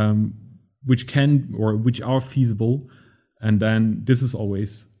which are feasible. And then this is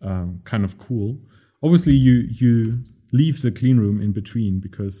always kind of cool. Obviously, you leave the clean room in between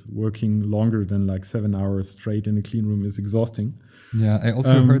because working longer than like 7 hours straight in a clean room is exhausting. Yeah, I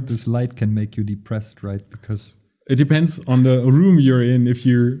also heard this light can make you depressed, right? Because it depends on the room you're in. If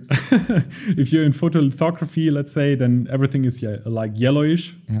you're if you're in photolithography, let's say, then everything is like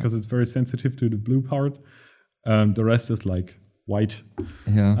yellowish because it's very sensitive to the blue part. The rest is like white.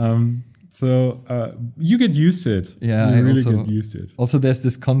 Yeah. So you get used to it. Yeah, you I really also get used to it. Also, there's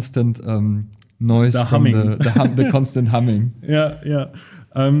this constant noise The from humming. the constant humming. Yeah.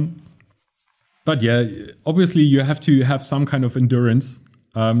 But yeah, obviously you have to have some kind of endurance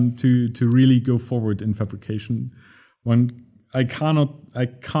to really go forward in fabrication. I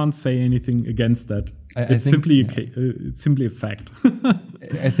can't say anything against that. It's simply a fact.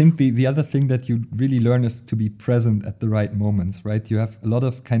 I think the other thing that you really learn is to be present at the right moments, right? You have a lot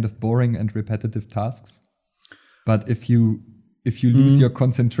of kind of boring and repetitive tasks, but if you lose your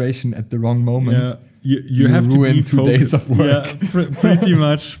concentration at the wrong moment, you have to ruin be 2 days of work. Yeah, pretty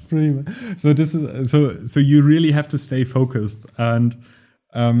much. So this is so you really have to stay focused, and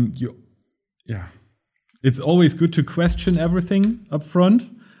it's always good to question everything up front.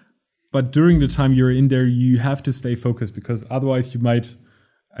 But during the time you're in there, you have to stay focused because otherwise you might,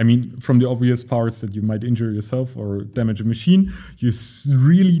 from the obvious parts that you might injure yourself or damage a machine, you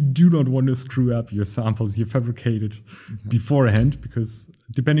really do not want to screw up your samples you fabricated beforehand because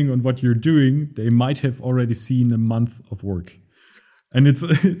depending on what you're doing, they might have already seen a month of work. And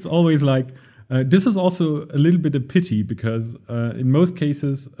it's always like, this is also a little bit a pity because in most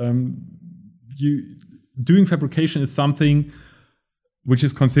cases, doing fabrication is something which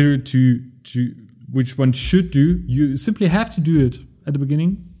is considered to which one should do. You simply have to do it at the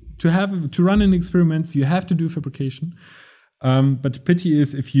beginning. To run an experiment, you have to do fabrication. But the pity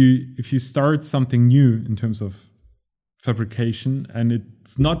is if you start something new in terms of fabrication and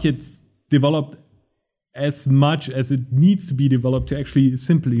it's not yet developed as much as it needs to be developed to actually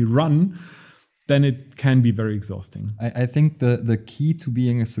simply run, then it can be very exhausting. I think the key to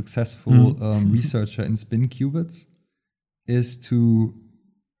being a successful researcher in spin qubits is to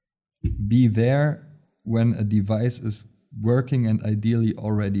be there when a device is working and ideally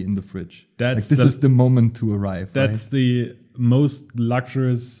already in the fridge. This is the moment to arrive. That's right? The most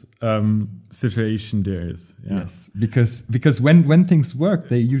luxurious situation there is. Yeah. Yes, because when things work,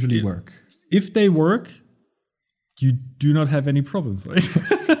 they usually work. If they work, you do not have any problems, right?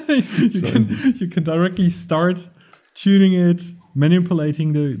 you can directly start tuning it,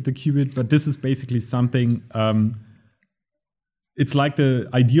 manipulating the qubit, but this is basically something. It's like the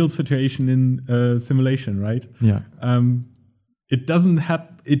ideal situation in simulation, right? Yeah. It doesn't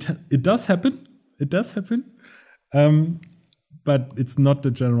happen. It does happen. It does happen. But it's not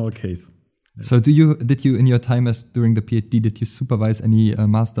the general case. So did you in your time as during the PhD, did you supervise any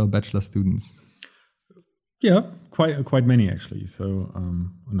master or bachelor students? Yeah, quite many actually. So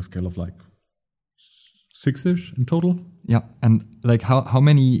on a scale of like 6-ish in total. Yeah, and like how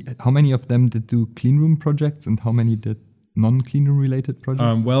many of them did do clean room projects and how many did non-clean room related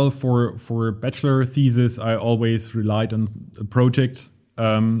projects? Well, for bachelor thesis, I always relied on a project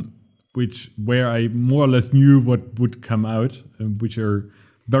where I more or less knew what would come out, which are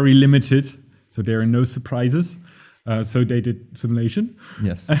very limited, so there are no surprises. So they did simulation.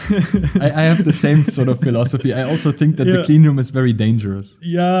 Yes, I have the same sort of philosophy. I also think that the clean room is very dangerous.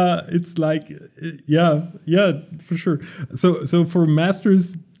 Yeah, it's like for sure. So for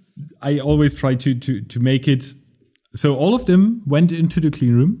masters, I always try to make it. So all of them went into the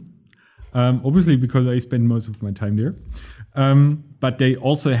clean room, obviously because I spend most of my time there. But they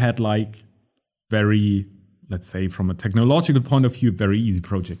also had like very, let's say from a technological point of view, very easy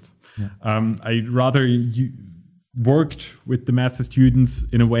projects. Yeah. I'd rather worked with the master students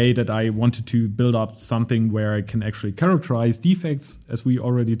in a way that I wanted to build up something where I can actually characterize defects, as we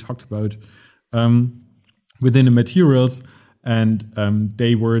already talked about, within the materials. And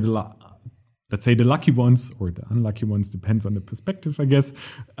they were let's say the lucky ones, or the unlucky ones, depends on the perspective, I guess,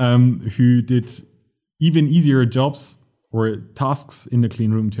 who did even easier jobs or tasks in the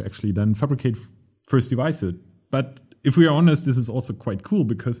clean room to actually then fabricate first devices. But if we are honest, this is also quite cool,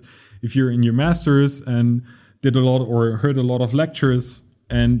 because if you're in your masters and did a lot or heard a lot of lectures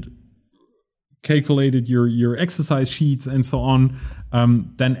and calculated your exercise sheets and so on,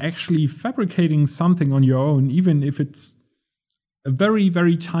 then actually fabricating something on your own, even if it's a very,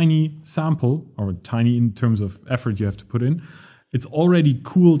 very tiny sample, or tiny in terms of effort you have to put in, it's already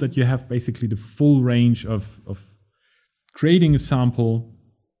cool that you have basically the full range of creating a sample,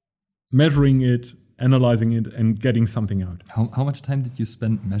 measuring it, analyzing it, and getting something out. How much time did you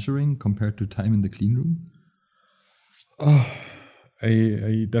spend measuring compared to time in the clean room?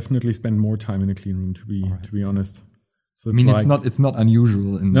 I definitely spend more time in a clean room, to be honest. So I mean, it's not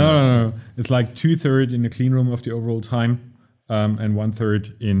unusual. No. It's like 2/3 in the clean room of the overall time, and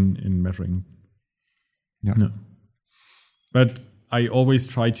 1/3 in measuring. Yeah. No. But I always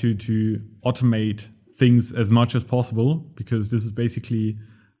try to automate things as much as possible, because this is basically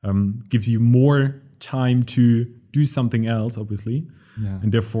gives you more time to do something else, obviously. Yeah.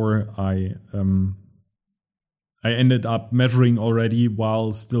 And therefore I ended up measuring already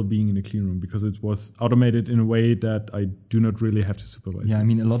while still being in the clean room, because it was automated in a way that I do not really have to supervise. Yeah, I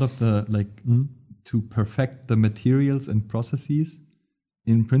mean, a lot of the, to perfect the materials and processes,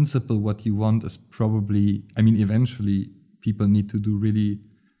 in principle, what you want is probably, I mean, eventually people need to do really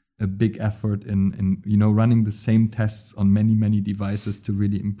a big effort in running the same tests on many, many devices to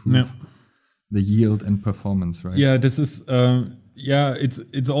really improve the yield and performance, right? Yeah, this is,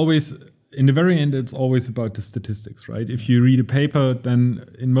 it's always, in the very end, it's always about the statistics, right? If you read a paper, then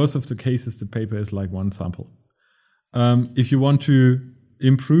in most of the cases, the paper is like one sample. If you want to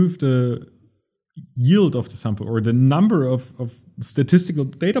improve the yield of the sample, or the number of statistical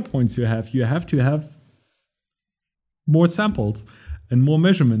data points you have to have more samples and more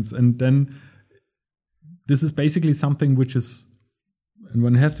measurements. And then this is basically something which is, and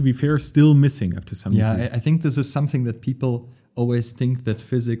one has to be fair, still missing up to some degree. Yeah, I think this is something that people always think that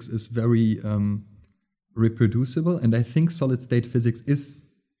physics is very reproducible. And I think solid state physics is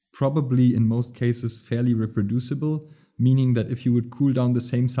probably in most cases fairly reproducible, meaning that if you would cool down the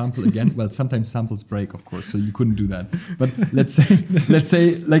same sample again, well, sometimes samples break, of course, so you couldn't do that. But let's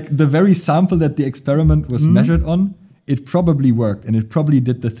say like the very sample that the experiment was measured on, it probably worked, and it probably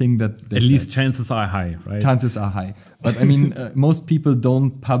did the thing that they At said. least chances are high, right? Chances are high. But I mean, most people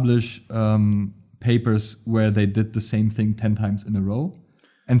don't publish papers where they did the same thing 10 times in a row.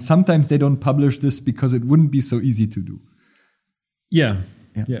 And sometimes they don't publish this because it wouldn't be so easy to do. Yeah.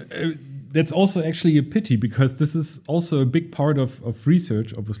 That's also actually a pity, because this is also a big part of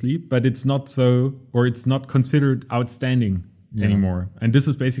research, obviously, but it's not so, or it's not considered outstanding anymore. And this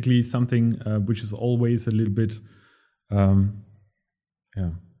is basically something which is always a little bit,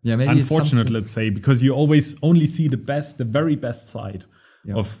 maybe unfortunate, let's say, because you always only see the very best side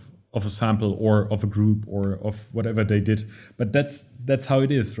of a sample or of a group or of whatever they did. But that's how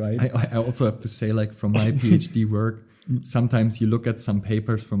it is, right? I also have to say, like, from my PhD work, sometimes you look at some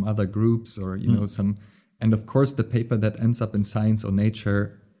papers from other groups, or some, and of course the paper that ends up in Science or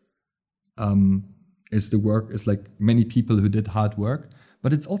Nature is like many people who did hard work,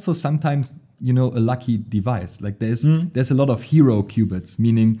 but it's also sometimes a lucky device. Like there's a lot of hero qubits,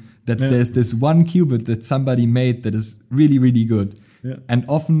 meaning that there's this one qubit that somebody made that is really, really good. Yeah. And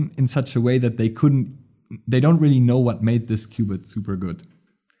often in such a way that they don't really know what made this qubit super good.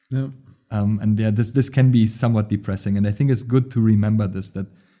 Yeah. This can be somewhat depressing. And I think it's good to remember this, that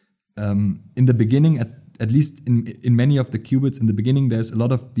in the beginning, at least in many of the qubits, in the beginning, there's a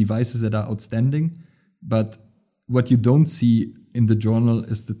lot of devices that are outstanding. But what you don't see in the journal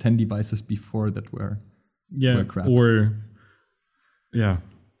is the 10 devices before that were crap. Yeah.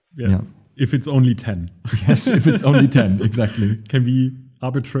 If it's only 10. Yes, if it's only 10, exactly. Can be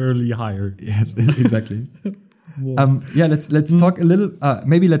arbitrarily higher. Yes, exactly. Let's talk a little.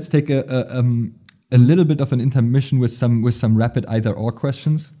 Maybe let's take a little bit of an intermission with some rapid either or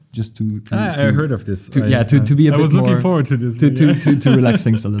questions, just to I heard of this. To be a bit more. I was looking forward to this. To relax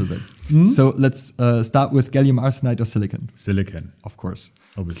things a little bit. So let's start with gallium arsenide or silicon. Silicon, of course.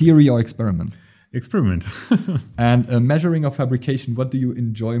 Obviously. Theory or experiment. Experiment. And measuring or fabrication. What do you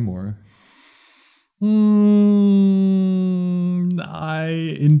enjoy more? I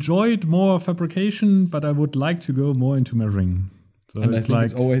enjoyed more fabrication, but I would like to go more into measuring. So and I think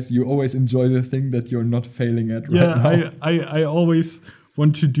it's always, you always enjoy the thing that you're not failing at right now. I always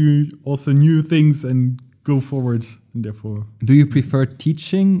want to do also new things and go forward, and therefore. Do you prefer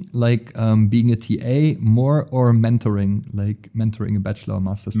teaching, like being a TA, more, or mentoring, like mentoring a bachelor or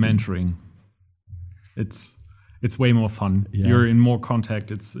master's student? Mentoring. It's way more fun. Yeah. You're in more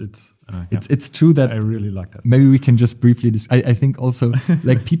contact. It's true that I really like that. Maybe we can just briefly. I think also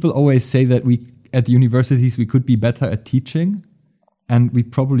like people always say that we at the universities we could be better at teaching, and we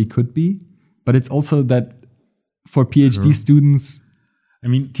probably could be. But it's also that for PhD students, I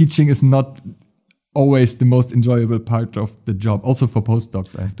mean, teaching is not always the most enjoyable part of the job. Also for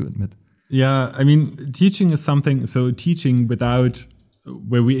postdocs, I have to admit. Yeah, I mean, teaching is something. So teaching without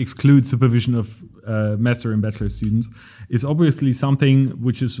where we exclude supervision of master and bachelor students is obviously something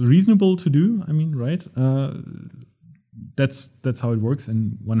which is reasonable to do. I mean, right? That's how it works,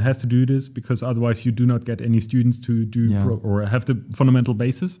 and one has to do this because otherwise you do not get any students to do or have the fundamental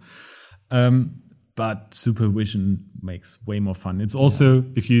basis. But supervision makes way more fun. It's also,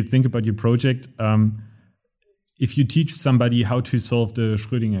 if you think about your project, if you teach somebody how to solve the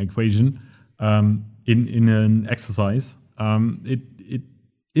Schrödinger equation in an exercise, it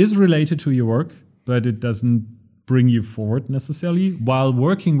is related to your work, but it doesn't bring you forward necessarily. While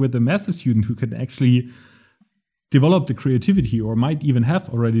working with a master student who can actually develop the creativity, or might even have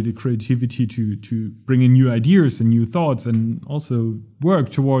already the creativity to bring in new ideas and new thoughts, and also work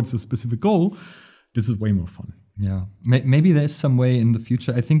towards a specific goal, this is way more fun. Yeah, maybe there's some way in the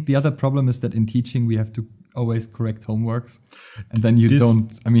future. I think the other problem is that in teaching we have to always correct homeworks, and then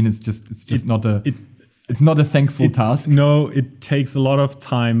don't. I mean, it's not a thankful task. No, it takes a lot of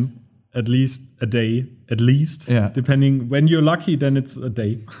time, at least a day, Yeah. Depending, when you're lucky, then it's a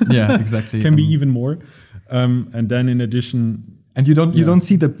day. Yeah, exactly. Can be even more. And then in addition, and you don't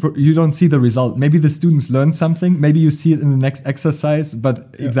see the result. Maybe the students learn something. Maybe you see it in the next exercise.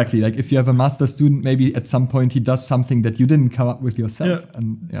 But exactly, like if you have a master student, maybe at some point he does something that you didn't come up with yourself. Yeah.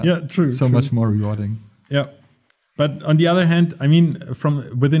 And true. Much more rewarding. Yeah. But on the other hand, I mean,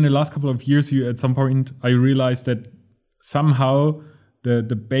 from within the last couple of years, at some point I realized that somehow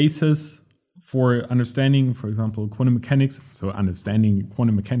the basis for understanding, for example, quantum mechanics,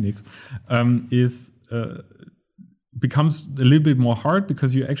 becomes a little bit more hard,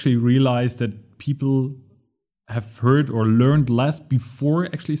 because you actually realize that people have heard or learned less before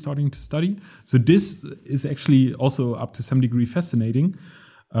actually starting to study. So this is actually also up to some degree fascinating,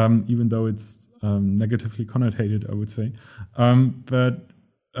 even though it's negatively connotated, I would say.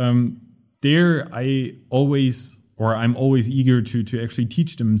 There I'm always eager to actually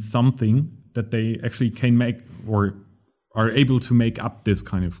teach them something that they actually can make or are able to make up this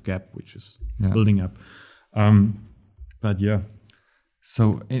kind of gap, which is building up. But yeah.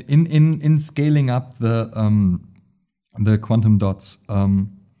 So in scaling up the quantum dots,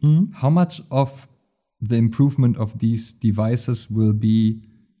 how much of the improvement of these devices will be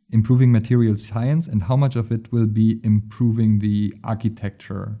improving material science, and how much of it will be improving the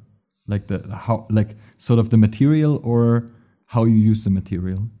architecture, like sort of the material, or how you use the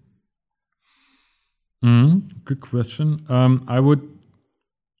material? Good question.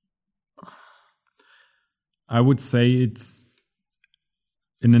 I would say it's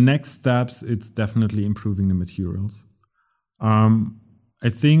in the next steps, it's definitely improving the materials. I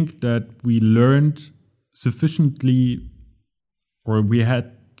think that we learned sufficiently, or we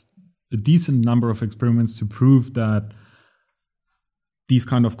had a decent number of experiments to prove that these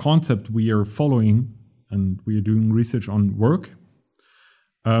kind of concepts we are following and we are doing research on work.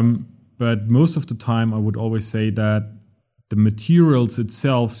 But most of the time, I would always say that the materials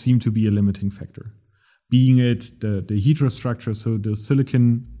itself seem to be a limiting factor. Being it the heterostructure, so the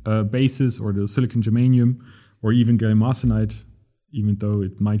silicon basis or the silicon germanium, or even gallium arsenide, even though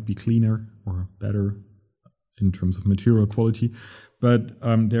it might be cleaner or better in terms of material quality. But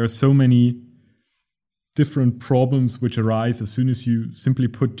there are so many different problems which arise as soon as you simply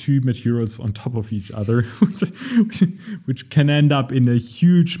put two materials on top of each other, which can end up in a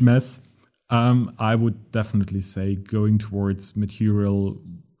huge mess. I would definitely say going towards material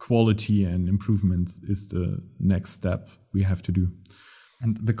quality and improvements is the next step we have to do.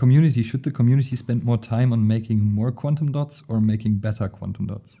 And should the community spend more time on making more quantum dots or making better quantum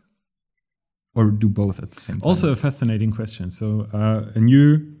dots? Or do both at the same time? Also a fascinating question. So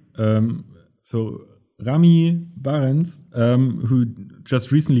Rami Barents, who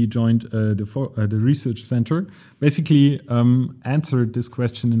just recently joined the research center, basically answered this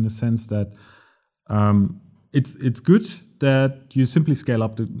question in the sense that it's good that you simply scale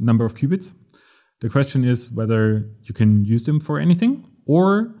up the number of qubits. The question is whether you can use them for anything,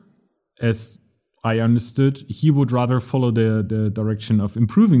 or, as I understood, he would rather follow the direction of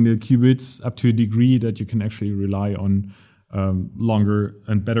improving the qubits up to a degree that you can actually rely on longer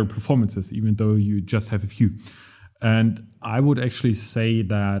and better performances, even though you just have a few. And I would actually say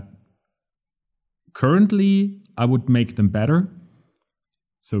that currently I would make them better.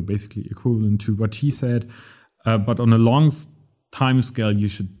 So basically equivalent to what he said. But on a long time scale, you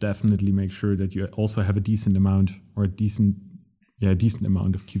should definitely make sure that you also have a decent amount or a decent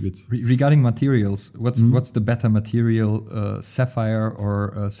amount of qubits. Regarding materials, what's the better material, sapphire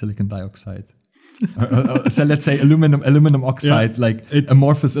or silicon dioxide? So let's say aluminum oxide, like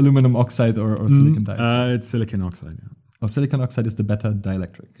amorphous aluminum oxide or silicon dioxide. It's silicon oxide. Yeah. Oh, silicon oxide is the better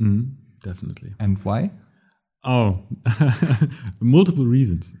dielectric. Definitely. And why? Oh, multiple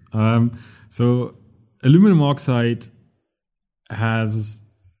reasons. So aluminum oxide has,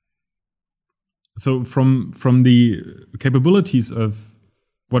 so from the capabilities of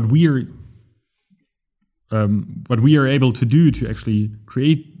what we are able to do to actually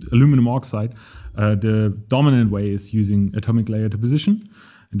create aluminum oxide, the dominant way is using atomic layer deposition.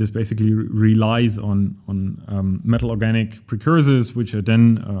 And this basically relies on metal organic precursors, which are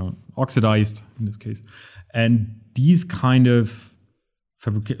then oxidized in this case. And these kind of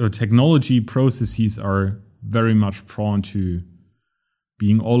technology processes are very much prone to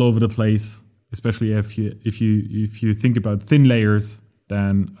being all over the place. Especially if you think about thin layers,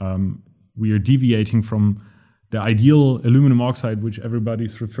 then we are deviating from the ideal aluminum oxide, which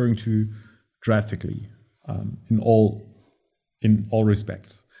everybody's referring to drastically in all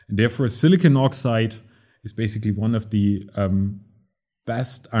respects. And therefore, silicon oxide is basically one of the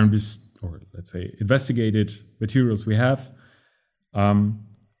best investigated materials we have.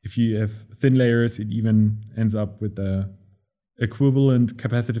 If you have thin layers, it even ends up with the equivalent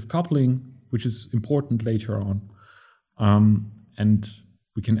capacitive coupling, which is important later on. And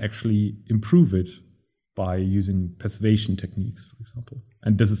we can actually improve it by using passivation techniques, for example.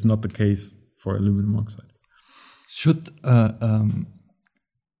 And this is not the case for aluminum oxide. Should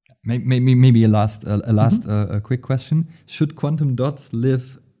maybe a last quick question: should quantum dots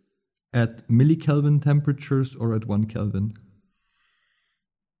live at millikelvin temperatures or at 1 Kelvin?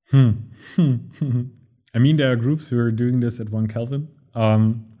 I mean, there are groups who are doing this at 1 Kelvin.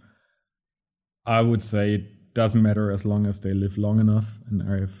 I would say it doesn't matter as long as they live long enough and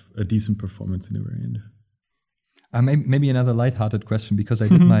have a decent performance in the very end. Maybe another lighthearted question, because I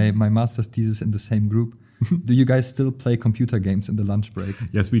did my master's thesis in the same group. Do you guys still play computer games in the lunch break?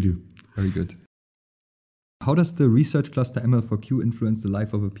 Yes, we do. Very good. How does the research cluster ML4Q influence the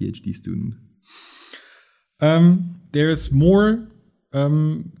life of a PhD student? There's more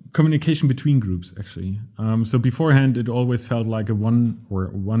communication between groups, actually. So beforehand, it always felt like a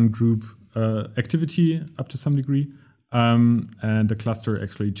one group activity up to some degree. And the cluster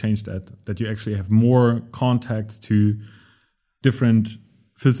actually changed that you actually have more contacts to different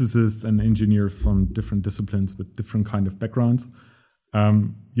physicists and engineers from different disciplines with different kind of backgrounds.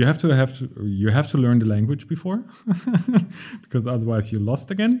 You have to learn the language before, because otherwise you're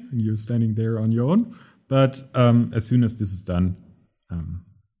lost again and you're standing there on your own. But as soon as this is done,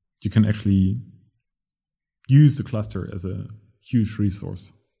 you can actually use the cluster as a huge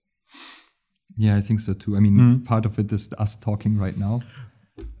resource. Yeah, I think so too. I mean, part of it is us talking right now.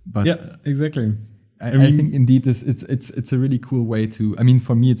 But yeah, exactly. I think indeed it's a really cool way to. I mean,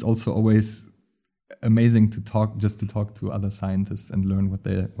 for me, it's also always amazing to talk to other scientists and learn what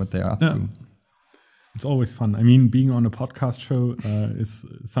they're up to. It's always fun. I mean, being on a podcast show is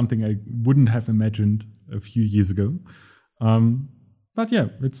something I wouldn't have imagined a few years ago. But yeah,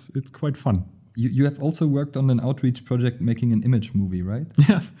 it's quite fun. You have also worked on an outreach project making an image movie, right?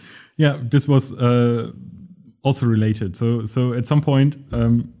 Yeah. This was also related. So at some point,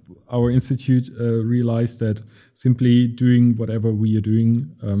 our institute realized that simply doing whatever we are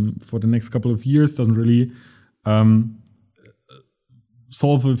doing for the next couple of years doesn't really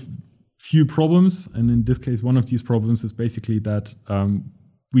solve a few problems. And in this case, one of these problems is basically that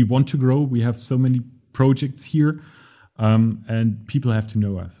we want to grow. We have so many projects here, and people have to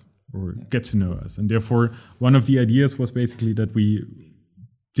know us or get to know us. And therefore, one of the ideas was basically that we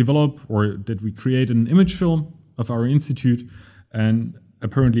develop or that we create an image film of our institute. And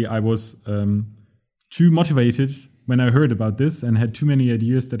apparently I was too motivated when I heard about this and had too many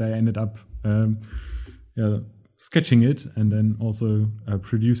ideas that I ended up sketching it and then also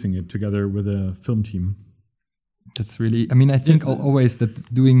producing it together with a film team. That's really, I mean, I think always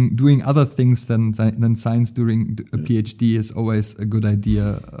that doing other things than science during a PhD is always a good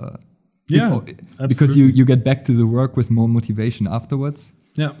idea. Because you get back to the work with more motivation afterwards.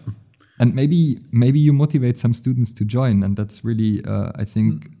 Yeah. And maybe you motivate some students to join, and that's really, I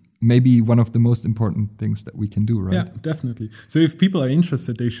think, maybe one of the most important things that we can do, right? Yeah, definitely. So if people are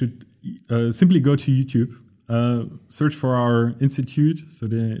interested, they should simply go to YouTube, search for our institute, so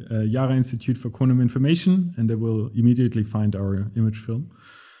the Yara Institute for Quantum Information, and they will immediately find our image film.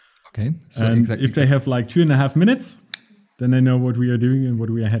 Okay. So and if they have like 2.5 minutes, then they know what we are doing and what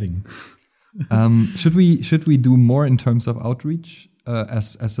we are heading. Should we do more in terms of outreach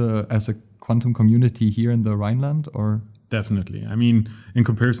as a quantum community here in the Rhineland, or? Definitely. I mean, in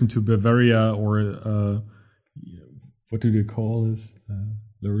comparison to Bavaria or what do they call this?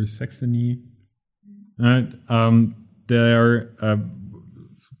 Lower Saxony.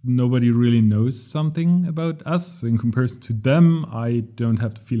 Nobody really knows something about us. So in comparison to them, I don't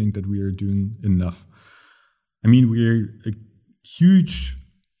have the feeling that we are doing enough. I mean, we're a huge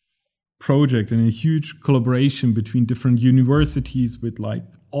project and a huge collaboration between different universities with like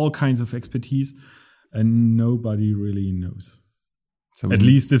all kinds of expertise. And nobody really knows. So at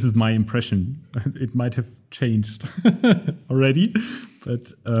least this is my impression. It might have changed already,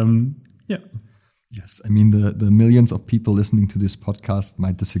 but yeah. Yes, I mean the millions of people listening to this podcast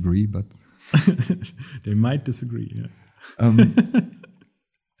might disagree, but they might disagree. Yeah.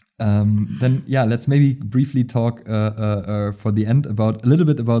 Then let's maybe briefly talk for the end about a little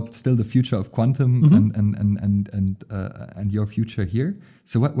bit about still the future of quantum and your future here.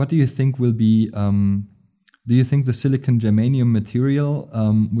 So what do you think will be? Do you think the silicon germanium material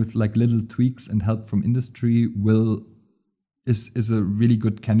with like little tweaks and help from industry is a really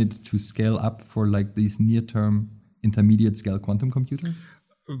good candidate to scale up for like these near-term intermediate scale quantum computers?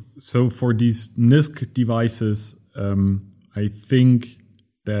 So for these NISQ devices, I think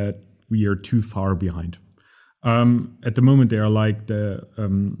that we are too far behind. At the moment, they are like the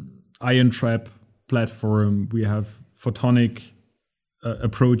ion trap platform. We have photonic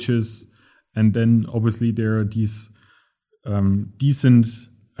approaches, and then obviously there are these decent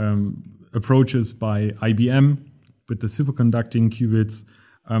approaches by IBM with the superconducting qubits.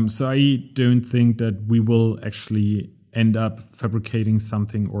 So I don't think that we will actually end up fabricating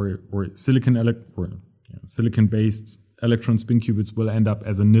something or silicon-based electron spin qubits will end up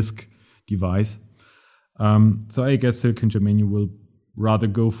as a NISQ device. So I guess silicon germanium will rather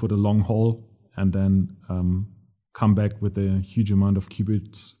go for the long haul and then come back with a huge amount of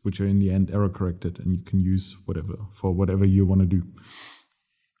qubits, which are in the end error corrected, and you can use whatever you want to do.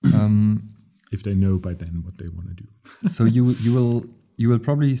 If they know by then what they want to do. So you will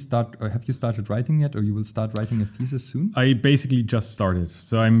probably start, or have you started writing yet, or you will start writing a thesis soon? I basically just started,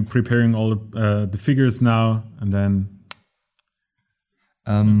 so I'm preparing all the figures now, and then.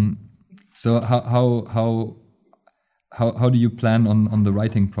 So how do you plan on the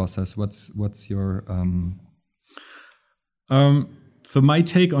writing process? What's your So my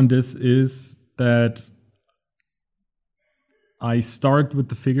take on this is that I start with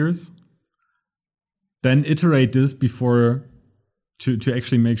the figures, then iterate this before to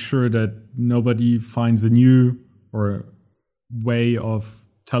actually make sure that nobody finds a new or way of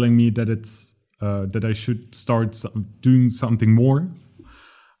telling me that it's that I should start doing something more,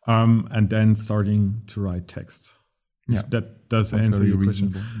 and then starting to write text. Yeah, that does That's answer very your question.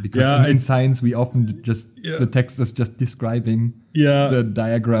 reasonable. Because in science, we often just the text is just describing the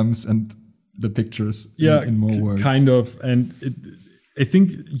diagrams and the pictures in more words. Kind of. And I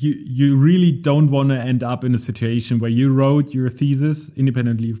think you really don't want to end up in a situation where you wrote your thesis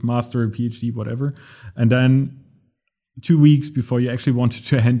independently of master or PhD, whatever, and then 2 weeks before you actually wanted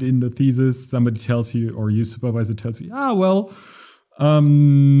to hand in the thesis, somebody tells you, or your supervisor tells you,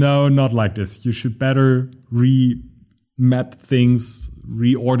 no, not like this. You should better remap things,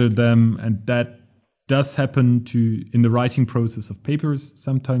 reorder them, and that does happen in the writing process of papers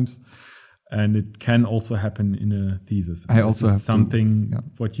sometimes, and it can also happen in a thesis. I also have something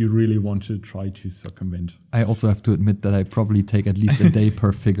what you really want to try to circumvent. I also have to admit that I probably take at least a day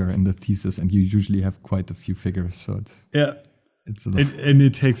per figure in the thesis, and you usually have quite a few figures, so it's a lot. And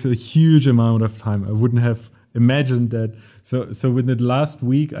it takes a huge amount of time. I wouldn't have imagined that. So within the last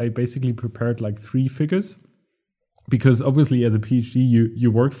week, I basically prepared like 3 figures, because obviously as a PhD,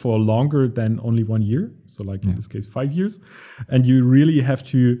 you work for longer than only 1 year. So like in this case, 5 years, and you really have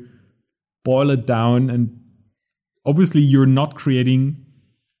to boil it down. And obviously you're not creating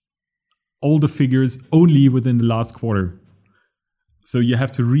all the figures only within the last quarter. So you have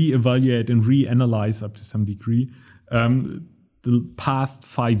to reevaluate and reanalyze up to some degree the past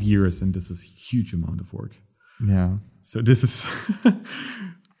 5 years, and this is a huge amount of work. Yeah. So this is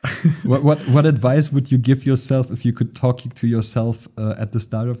what advice would you give yourself if you could talk to yourself at the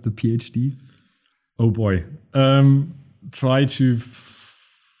start of the PhD? Oh boy, try to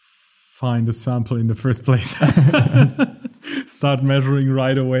find a sample in the first place. start measuring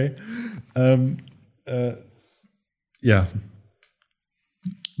right away. Yeah.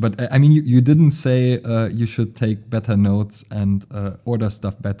 But I mean, you didn't say you should take better notes and order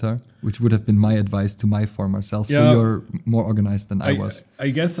stuff better, which would have been my advice to my former self. Yeah. So you're more organized than I was.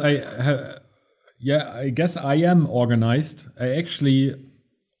 I guess I guess I am organized. I actually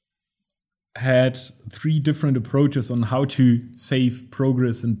had 3 different approaches on how to save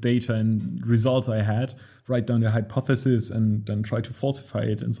progress and data and results I had, write down the hypothesis and then try to falsify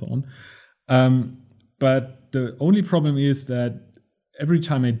it and so on. But the only problem is that every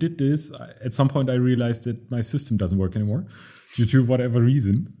time I did this, at some point I realized that my system doesn't work anymore due to whatever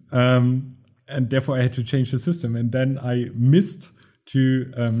reason. And therefore I had to change the system. And then I missed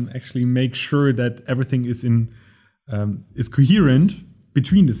to actually make sure that everything is is coherent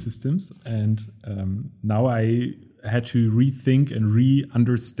between the systems. And now I had to rethink and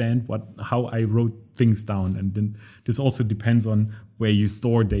re-understand how I wrote things down. And then this also depends on where you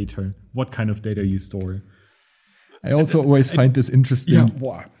store data, what kind of data you store. I also always find this interesting.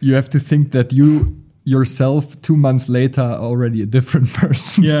 Yeah. You have to think that you yourself 2 months later are already a different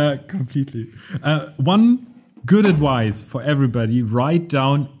person. Yeah, completely. One good advice for everybody, write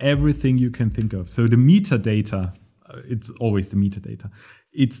down everything you can think of. So the metadata, it's always the metadata.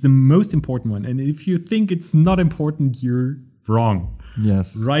 It's the most important one. And if you think it's not important, you're wrong.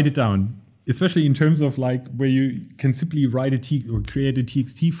 Yes. Write it down. Especially in terms of like where you can simply write or create a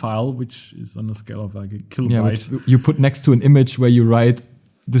TXT file, which is on a scale of like a kilobyte. Yeah, you put next to an image where you write,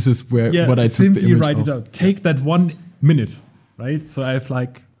 this is what I took the image simply write of. it out. Take that 1 minute, right? So I have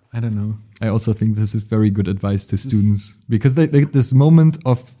like, I don't know. I also think this is very good advice to students because this moment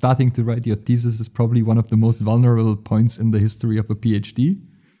of starting to write your thesis is probably one of the most vulnerable points in the history of a PhD.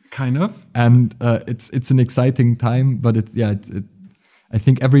 Kind of. And it's an exciting time, but I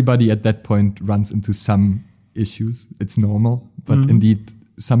think everybody at that point runs into some issues. It's normal, but indeed,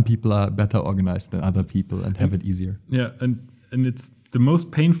 some people are better organized than other people and have it easier. Yeah, and it's the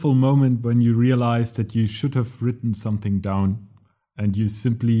most painful moment when you realize that you should have written something down and you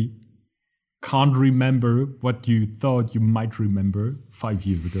simply can't remember what you thought you might remember 5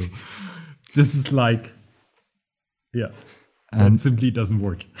 years ago. This is like, and simply doesn't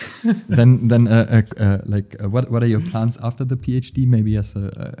work. then what are your plans after the PhD? Maybe as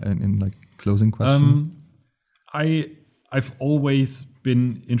in like closing question. I've always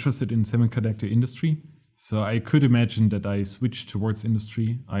been interested in semiconductor industry, so I could imagine that I switch towards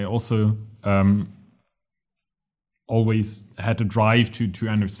industry. I also always had a drive to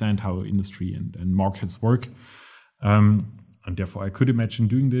understand how industry and markets work. And therefore, I could imagine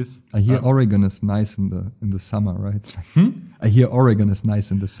doing this. I hear Oregon is nice in the summer, right? I hear Oregon is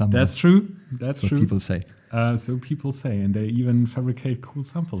nice in the summer. That's true. That's true. People say. So people say, and they even fabricate cool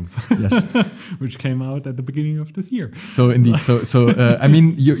samples. Yes, which came out at the beginning of this year. So indeed, I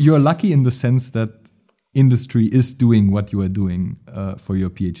mean, you are lucky in the sense that industry is doing what you are doing for your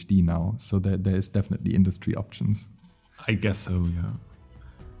PhD now. So there is definitely industry options. I guess so. Yeah.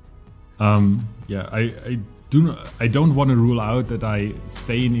 I don't want to rule out that I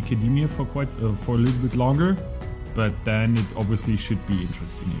stay in academia for a little bit longer, but then it obviously should be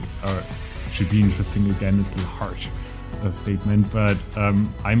interesting. Or should be interesting again is a harsh statement, but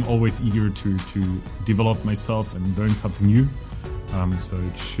I'm always eager to develop myself and learn something new. So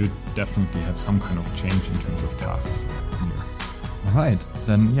it should definitely have some kind of change in terms of tasks here. All right,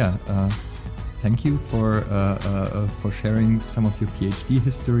 then thank you for sharing some of your PhD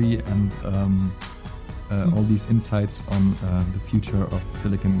history and all these insights on the future of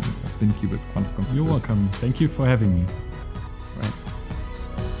silicon spin qubit quantum computers. You're welcome. Thank you for having me.